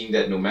you're seeing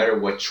that no matter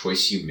what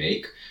choice you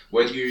make,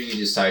 whether you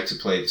decide to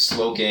play the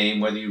slow game,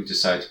 whether you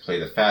decide to play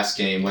the fast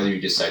game, whether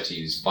you decide to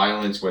use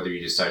violence, whether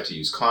you decide to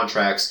use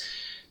contracts,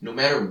 no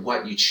matter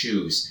what you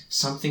choose,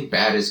 something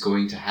bad is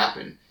going to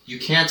happen. You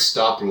can't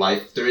stop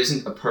life. There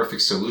isn't a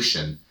perfect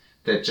solution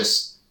that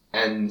just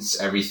ends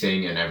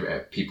everything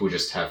and people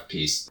just have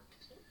peace.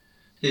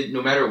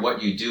 No matter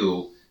what you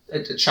do,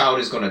 a child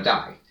is going to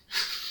die.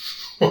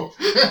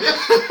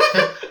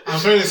 I'm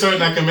fairly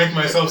certain I can make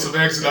myself some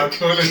eggs without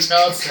killing a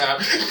child,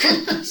 Sam.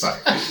 Sorry.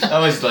 That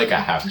was like a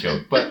half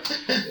joke. But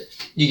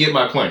you get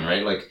my point,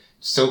 right? Like,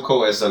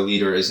 Silco as a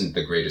leader isn't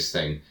the greatest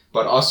thing.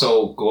 But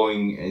also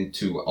going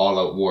into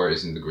all-out war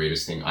isn't the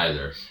greatest thing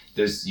either.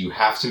 You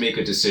have to make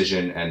a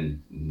decision,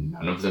 and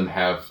none of them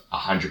have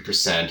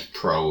 100%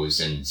 pros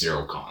and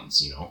 0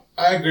 cons,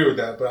 I agree with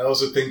that, but I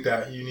also think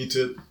that you need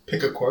to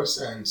pick a course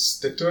and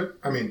stick to it.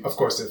 I mean, of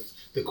course, if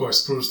the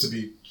course proves to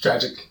be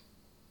tragic,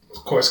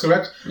 course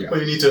correct, yeah.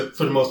 But you need to,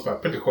 for the most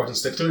part, pick a course and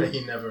stick to it, and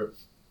he never,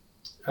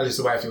 at least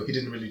the way I feel, he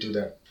didn't really do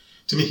that.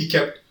 To me, he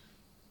kept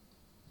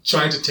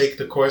trying to take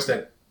the course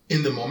that,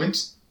 in the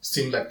moment,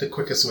 seemed like the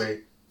quickest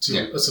way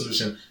to a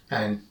solution,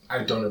 and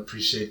I don't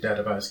appreciate that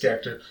about his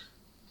character.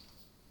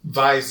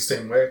 Vi is the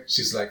same way.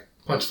 She's like,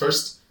 punch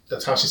first.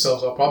 That's how she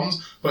solves all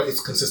problems, but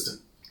it's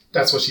consistent.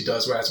 That's what she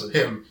does, whereas with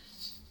him,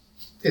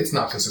 it's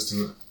not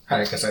consistent.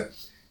 Like I said,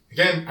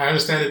 again, I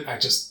understand it. I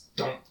just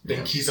don't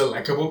think he's a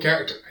likable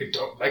character. I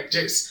don't like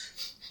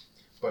Jace.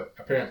 But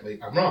apparently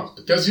I'm wrong,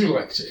 because you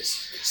like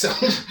Jace. So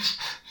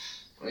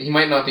he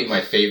might not be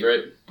my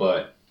favorite,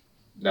 but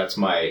that's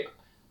my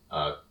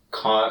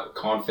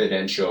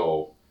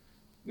confidential...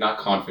 Not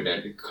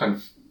confident.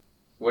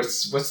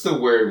 What's the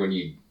word when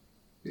you...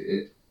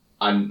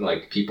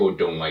 like people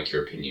don't like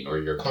your opinion or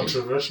your opinion.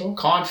 Controversial?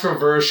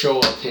 Controversial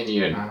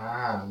opinion.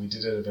 We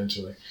did it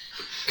eventually.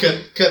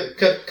 Cut.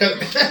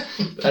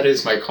 That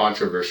is my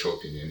controversial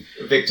opinion.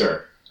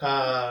 Victor.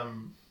 I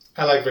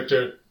like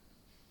Victor.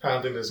 I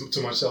don't think there's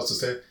too much else to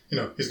say.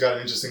 He's got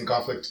an interesting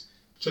conflict.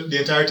 The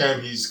entire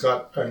time he's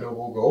got a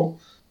noble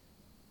goal.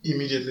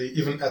 Immediately,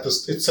 even it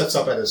sets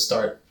up at the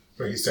start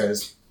where he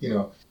says,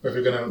 if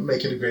you're going to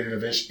make integrated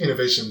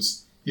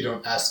innovations, you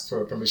don't ask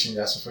for permission, you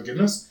ask for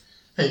forgiveness.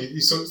 And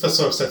that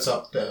sort of sets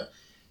up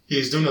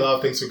he's doing a lot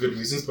of things for good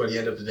reasons, but at the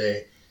end of the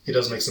day, he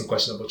does make some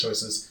questionable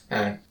choices.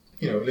 And,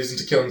 leads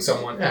into killing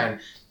someone and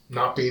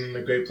not being in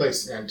a great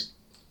place. And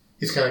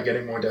he's kind of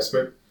getting more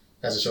desperate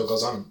as the show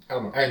goes on. I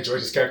don't know. I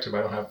enjoyed his character, but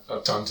I don't have a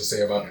ton to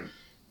say about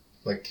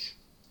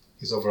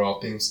his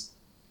overall themes.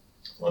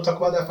 Want to talk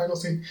about that final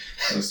scene?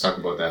 Let's talk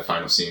about that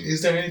final scene.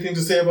 Is there anything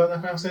to say about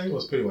that final scene? It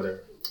was pretty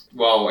whatever.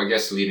 Well, I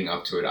guess leading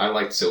up to it, I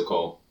liked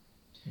Silco.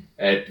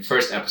 At the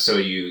first episode,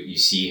 you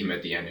see him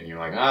at the end, and you're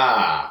like,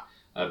 a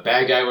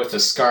bad guy with a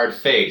scarred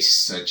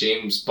face, a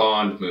James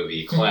Bond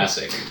movie,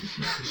 classic.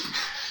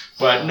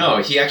 But no,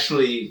 he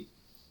actually,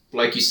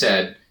 like you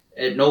said,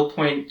 at no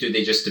point do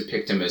they just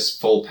depict him as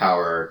full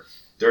power.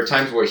 There are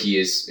times where he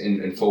is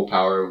in full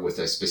power with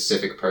a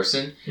specific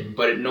person,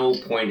 but at no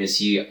point is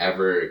he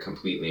ever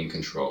completely in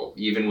control.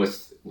 Even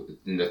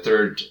in the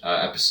third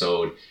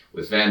episode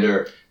with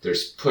Vander,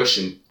 there's push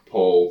and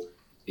pull.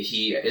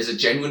 He is a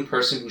genuine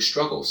person who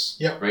struggles,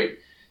 right?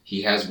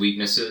 He has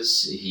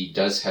weaknesses. He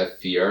does have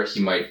fear. He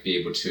might be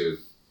able to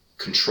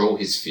control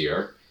his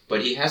fear,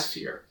 but he has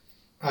fear.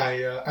 I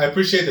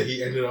appreciate that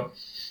he ended up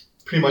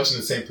pretty much in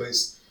the same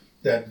place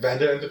that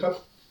Vander ended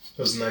up.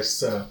 It was a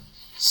nice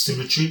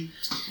symmetry.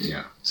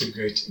 Yeah. It's a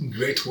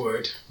great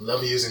word.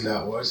 Love using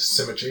that word,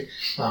 symmetry.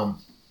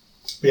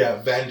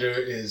 Vander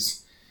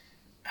is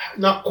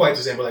not quite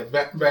the same, but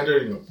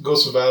Vander,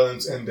 goes for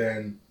violence and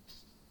then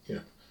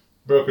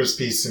brokers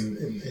peace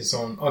in his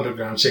own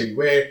underground shady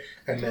way,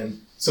 and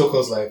then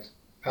Silco's like,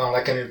 I don't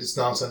like any of this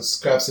nonsense,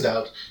 scraps it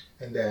out,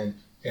 and then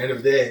End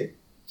of the day,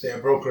 they're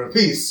a broker of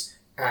peace,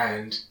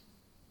 and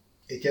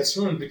it gets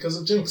ruined because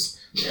of Jinx.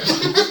 Yeah.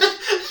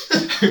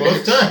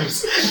 Both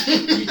times.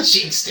 You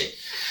jinxed it.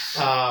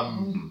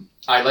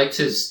 I liked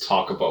his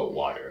talk about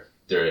water.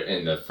 There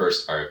in the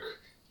first arc,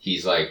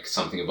 he's like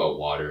something about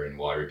water and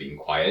water being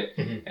quiet,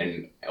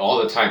 and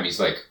all the time he's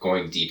like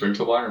going deeper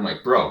into water. I'm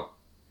like, bro,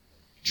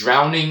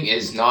 drowning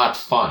is not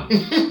fun.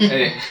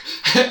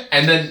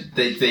 And then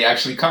they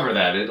actually cover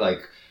that. It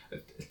like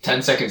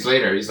 10 seconds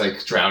later, he's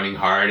like drowning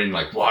hard, and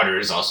like water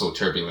is also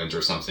turbulent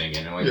or something.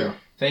 And I'm like,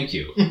 thank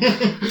you.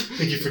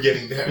 Thank you for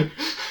getting there.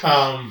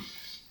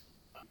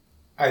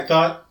 I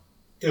thought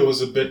it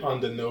was a bit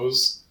on the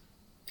nose.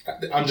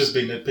 I'm just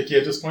being nitpicky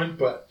at this point,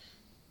 but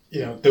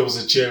you know, there was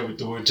a chair with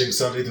the word Jinx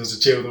on it. There was a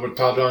chair with the word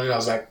powder on it. I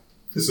was like,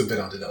 this is a bit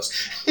on the nose.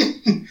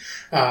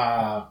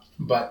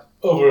 But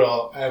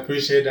overall, I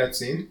appreciate that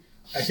scene.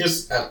 I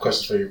have a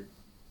question for you.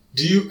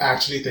 Do you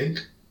actually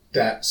think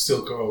that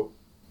Silco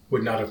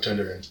would not have turned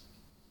her in?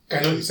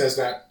 I know he says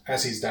that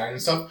as he's dying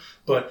and stuff,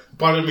 but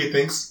part of me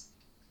thinks,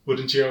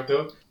 wouldn't you have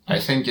though? I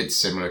think it's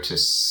similar to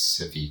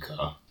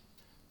Savika.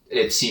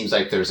 It seems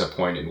like there's a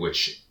point in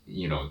which,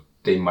 you know,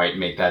 they might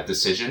make that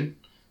decision,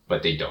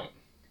 but they don't.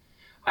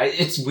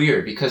 It's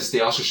weird because they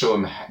also show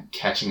him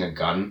catching a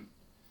gun.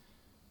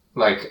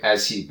 Like,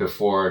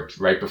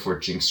 right before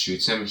Jinx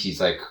shoots him,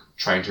 he's like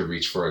trying to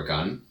reach for a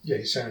gun. Yeah,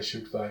 he's trying to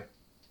shoot Vi.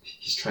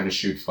 He's trying to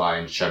shoot Vi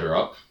and shut her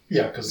up.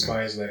 Yeah, because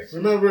Vi is like,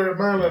 remember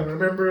Mama,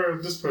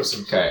 remember this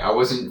person. Okay,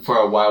 for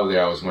a while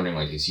there, I was wondering,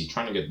 like, is he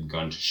trying to get the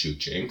gun to shoot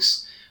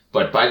Jinx?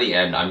 But by the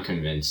end, I'm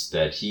convinced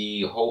that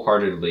he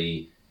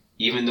wholeheartedly,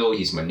 even though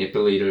he's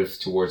manipulative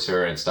towards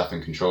her and stuff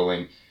and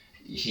controlling,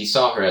 he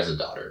saw her as a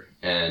daughter.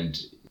 And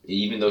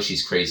even though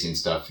she's crazy and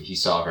stuff, he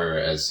saw her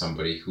as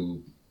somebody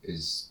who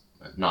is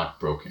not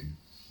broken,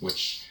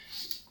 which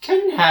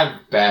can have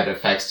bad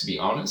effects, to be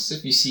honest,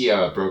 if you see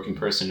a broken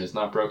person is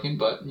not broken,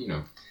 but, you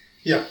know.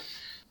 Yeah.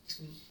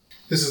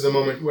 This is the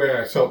moment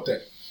where I felt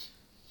that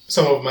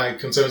some of my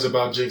concerns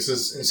about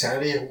Jinx's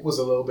insanity was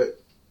a little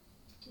bit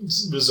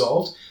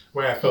resolved,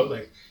 where I felt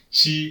like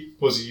she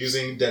was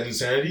using that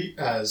insanity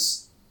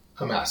as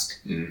a mask.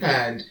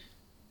 And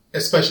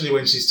especially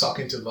when she's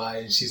talking to Vi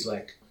and she's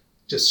like,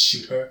 just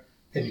shoot her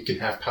and you can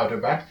have Powder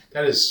back.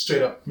 That is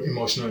straight up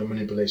emotional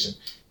manipulation.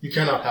 You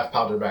cannot have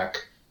Powder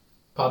back.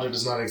 Powder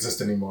does not exist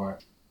anymore.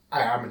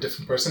 I am a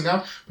different person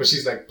now, but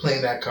she's like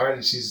playing that card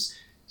and she's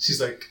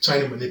like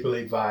trying to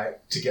manipulate Vi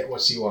to get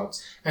what she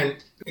wants. And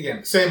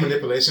again, saying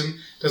manipulation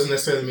doesn't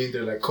necessarily mean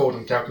they're like cold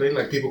and calculating.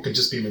 Like people can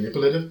just be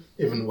manipulative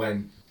even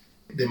when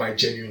they might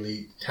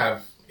genuinely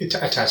have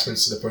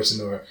attachments to the person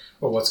or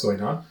what's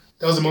going on.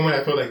 That was the moment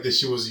I felt like that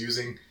she was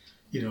using,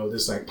 you know,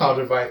 this like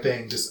Powder Vi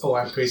thing, this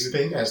I'm crazy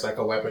thing as like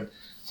a weapon.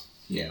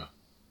 Yeah.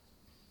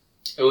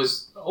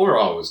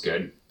 Overall it was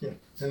good. Yeah.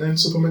 And then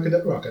Super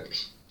Mega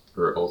Rocket.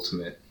 Her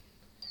ultimate.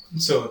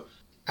 So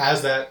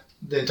as that,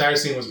 the entire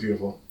scene was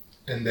beautiful.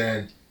 And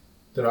then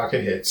the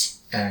rocket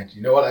hits. And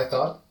you know what I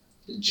thought?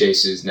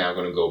 Jace is now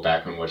going to go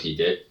back on what he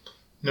did.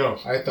 No,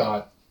 I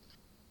thought,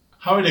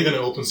 how are they going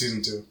to open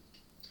season 2?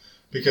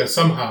 Because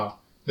somehow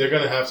they're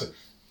going to have to...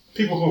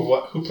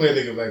 People who play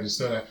League of Legends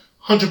know that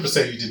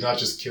 100% you did not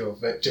just kill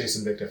Jace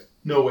and Victor.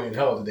 No way in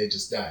hell did they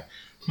just die.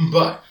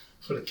 But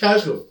for the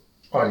casual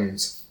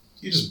audience,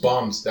 you just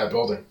bombed that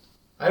building.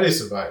 How did they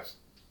survive?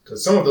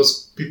 Because some of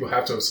those people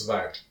have to have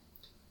survived.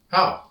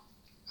 How?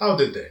 How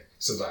did they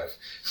survive?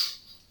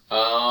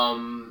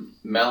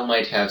 Mel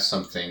might have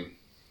something.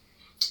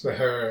 But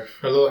her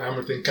little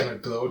armor thing kind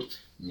of glowed.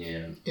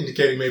 Yeah.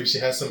 Indicating maybe she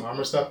has some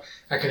armor stuff.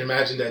 I can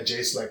imagine that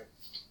Jace, like,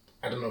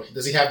 I don't know,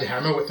 does he have the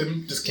hammer with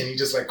him? Can he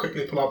just, like,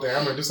 quickly pull out the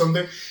hammer and do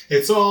something?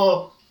 It's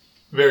all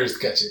very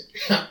sketchy.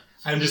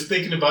 I'm just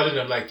thinking about it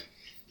and I'm like,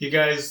 you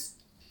guys,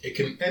 it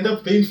can end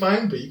up being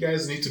fine, but you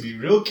guys need to be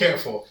real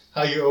careful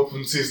how you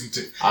open season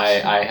 2.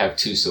 I have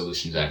 2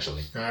 solutions,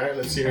 actually. Alright,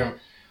 let's hear them.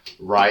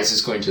 Ryze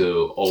is going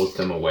to ult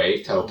them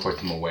away, teleport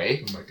them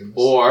away. Oh my goodness.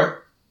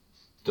 Or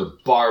the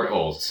Bard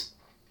ult.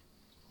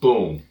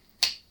 Boom.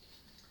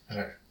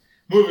 Alright.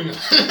 Moving on.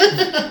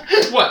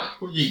 What?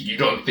 You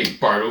don't think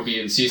Bard will be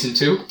in season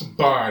 2?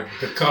 Bard,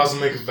 the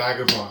cosmic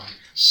vagabond,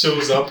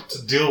 shows up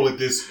to deal with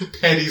this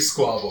petty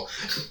squabble.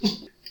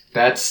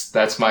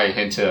 That's my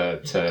hint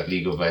to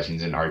League of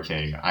Legends and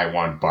Arcane. I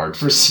want Bard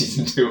for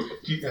season 2.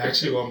 You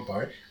actually want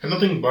Bard? I don't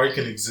think Bard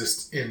can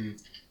exist in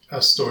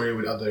a story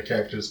with other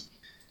characters.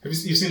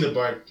 You've seen the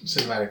Bard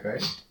cinematic,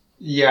 right?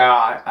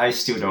 Yeah, I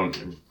still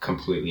don't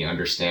completely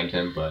understand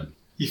him, but...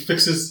 He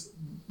fixes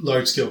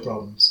large-scale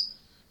problems.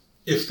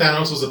 If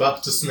Thanos was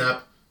about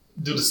to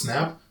do the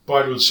snap,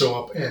 Bard would show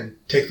up and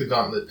take the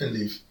gauntlet and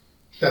leave.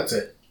 That's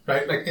it,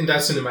 right? Like, in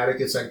that cinematic,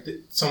 it's like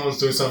someone's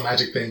doing some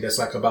magic thing that's,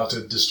 like, about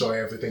to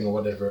destroy everything or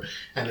whatever,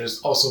 and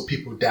there's also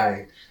people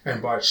dying,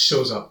 and Bard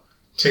shows up,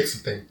 takes the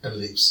thing, and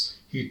leaves.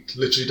 He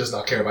literally does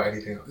not care about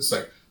anything else. It's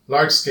like,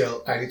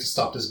 large-scale, I need to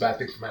stop this bad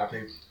thing from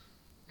happening.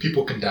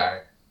 People can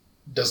die.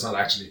 Does not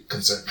actually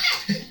concern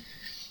me.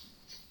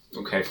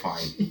 Okay,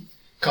 fine.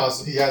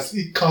 He has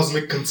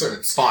cosmic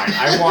concerns. Fine,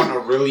 I want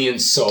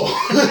Aurelian's soul.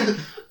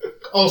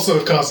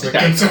 Also cosmic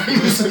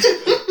concerns.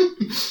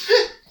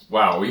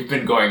 Wow, we've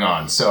been going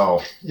on,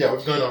 so... Yeah,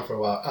 we've gone on for a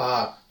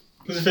while.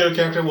 Who's your favorite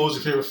character? What was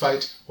your favorite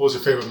fight? What was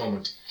your favorite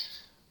moment?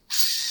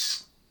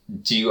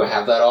 Do you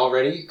have that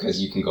already?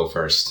 Because you can go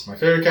first. My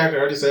favorite character,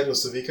 I already said,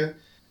 was Savika.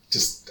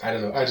 I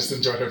don't know, I just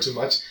enjoyed her too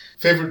much.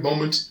 Favorite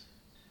moment,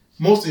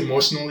 most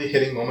emotionally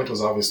hitting moment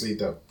was obviously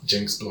the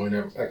Jinx blowing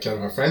up,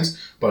 killing her friends,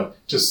 but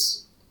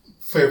just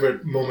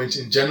favorite moment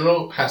in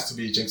general has to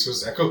be Jinx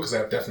vs. Echo, because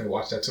I've definitely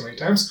watched that too many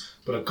times.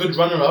 But a good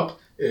runner-up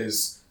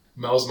is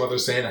Mel's mother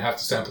saying, I have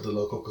to sample the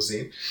local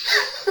cuisine.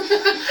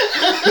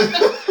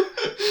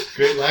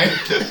 Great line.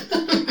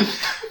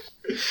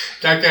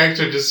 That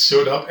character just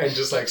showed up and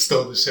just like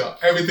stole the show.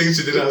 Everything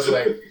she did, I was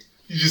like,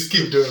 you just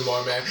keep doing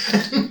more, man.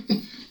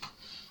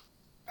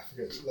 I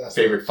forget the last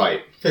Favorite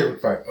fight? Favorite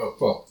fight. Oh,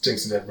 well,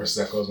 Jinx and Dead vs.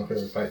 Echo is my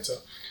favorite fight, so.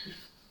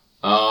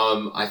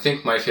 I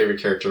think my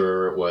favorite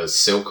character was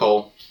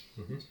Silco.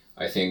 Mm-hmm.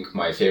 I think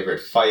my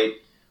favorite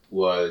fight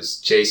was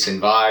Jason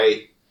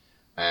Vi.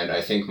 And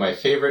I think my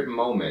favorite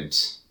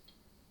moment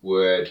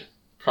would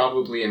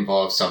probably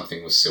involve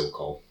something with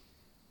Silco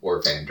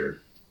or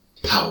Vander.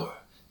 Power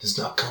does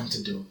not come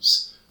to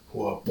those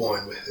who are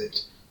born with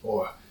it,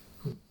 or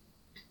who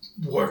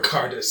work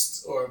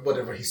hardest, or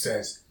whatever he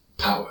says.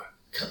 Power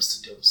comes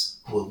to those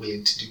who are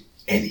willing to do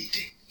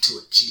anything to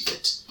achieve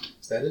it.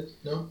 Is that it?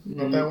 No?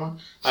 Not that one?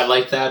 I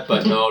like that,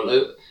 but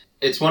no.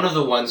 It's one of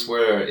the ones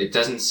where it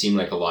doesn't seem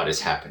like a lot is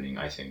happening,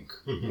 I think.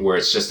 Mm-hmm. Where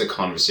it's just a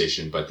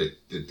conversation, but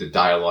the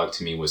dialogue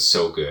to me was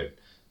so good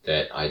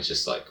that I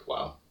just like,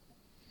 wow.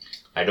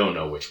 I don't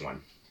know which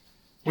one.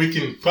 We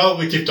can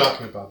probably keep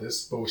talking about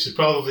this, but we should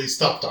probably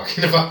stop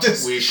talking about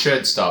this. We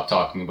should stop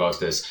talking about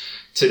this.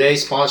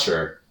 Today's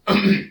sponsor,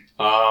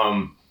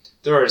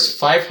 there is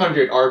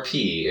 500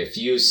 RP. If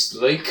you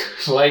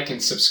like,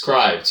 and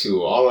subscribe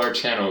to all our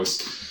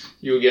channels,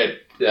 you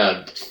get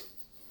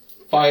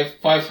 5,000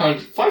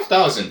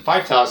 RP. 5,000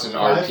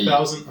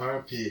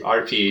 RP.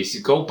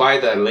 RPs. Go buy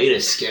the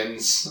latest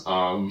skins.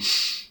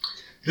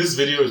 This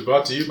video is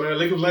brought to you by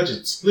League of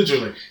Legends.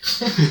 Literally.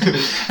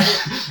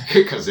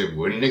 Because it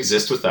wouldn't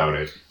exist without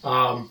it.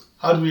 How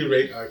do we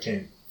rate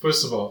Arcane?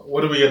 First of all,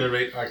 what are we going to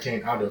rate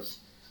Arcane out of?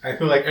 I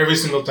feel like every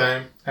single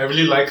time, I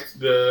really liked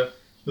the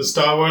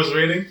Star Wars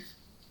rating.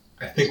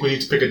 I think we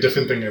need to pick a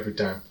different thing every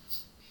time.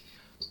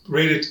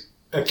 Rated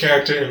a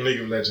character in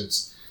League of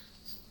Legends.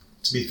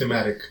 To be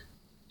thematic.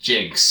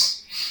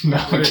 Jinx. No,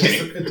 I'm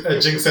kidding. A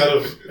Jinx out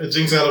of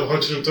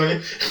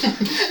 120?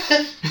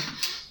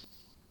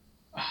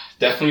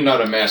 Definitely not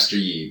a Master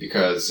Yi,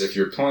 because if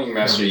you're playing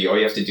Master Yi, all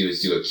you have to do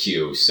is do a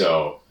Q,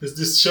 so...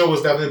 This show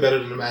was definitely better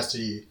than the Master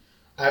Yi.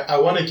 I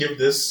want to give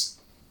this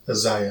a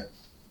Xayah.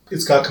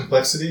 It's got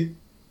complexity,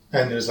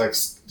 and there's like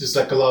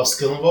a lot of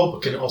skill involved,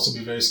 but can also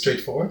be very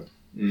straightforward.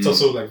 Mm. It's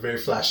also like very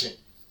flashy.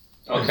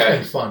 Okay.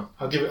 And fun.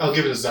 I'll give it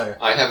a Xayah.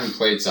 I haven't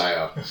played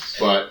Xayah,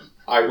 but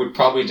I would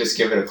probably just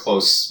give it a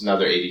close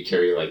another 80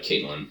 carry like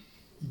Caitlyn.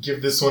 Give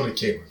this one a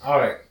Caitlyn.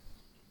 Alright.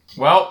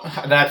 Well,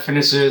 that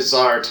finishes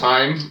our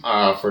time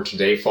for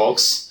today,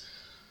 folks.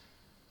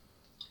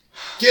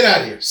 Get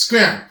out of here.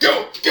 Scram.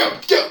 Go.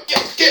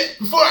 Get.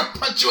 Before I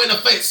punch you in the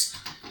face.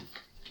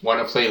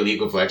 Want to play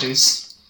League of Legends?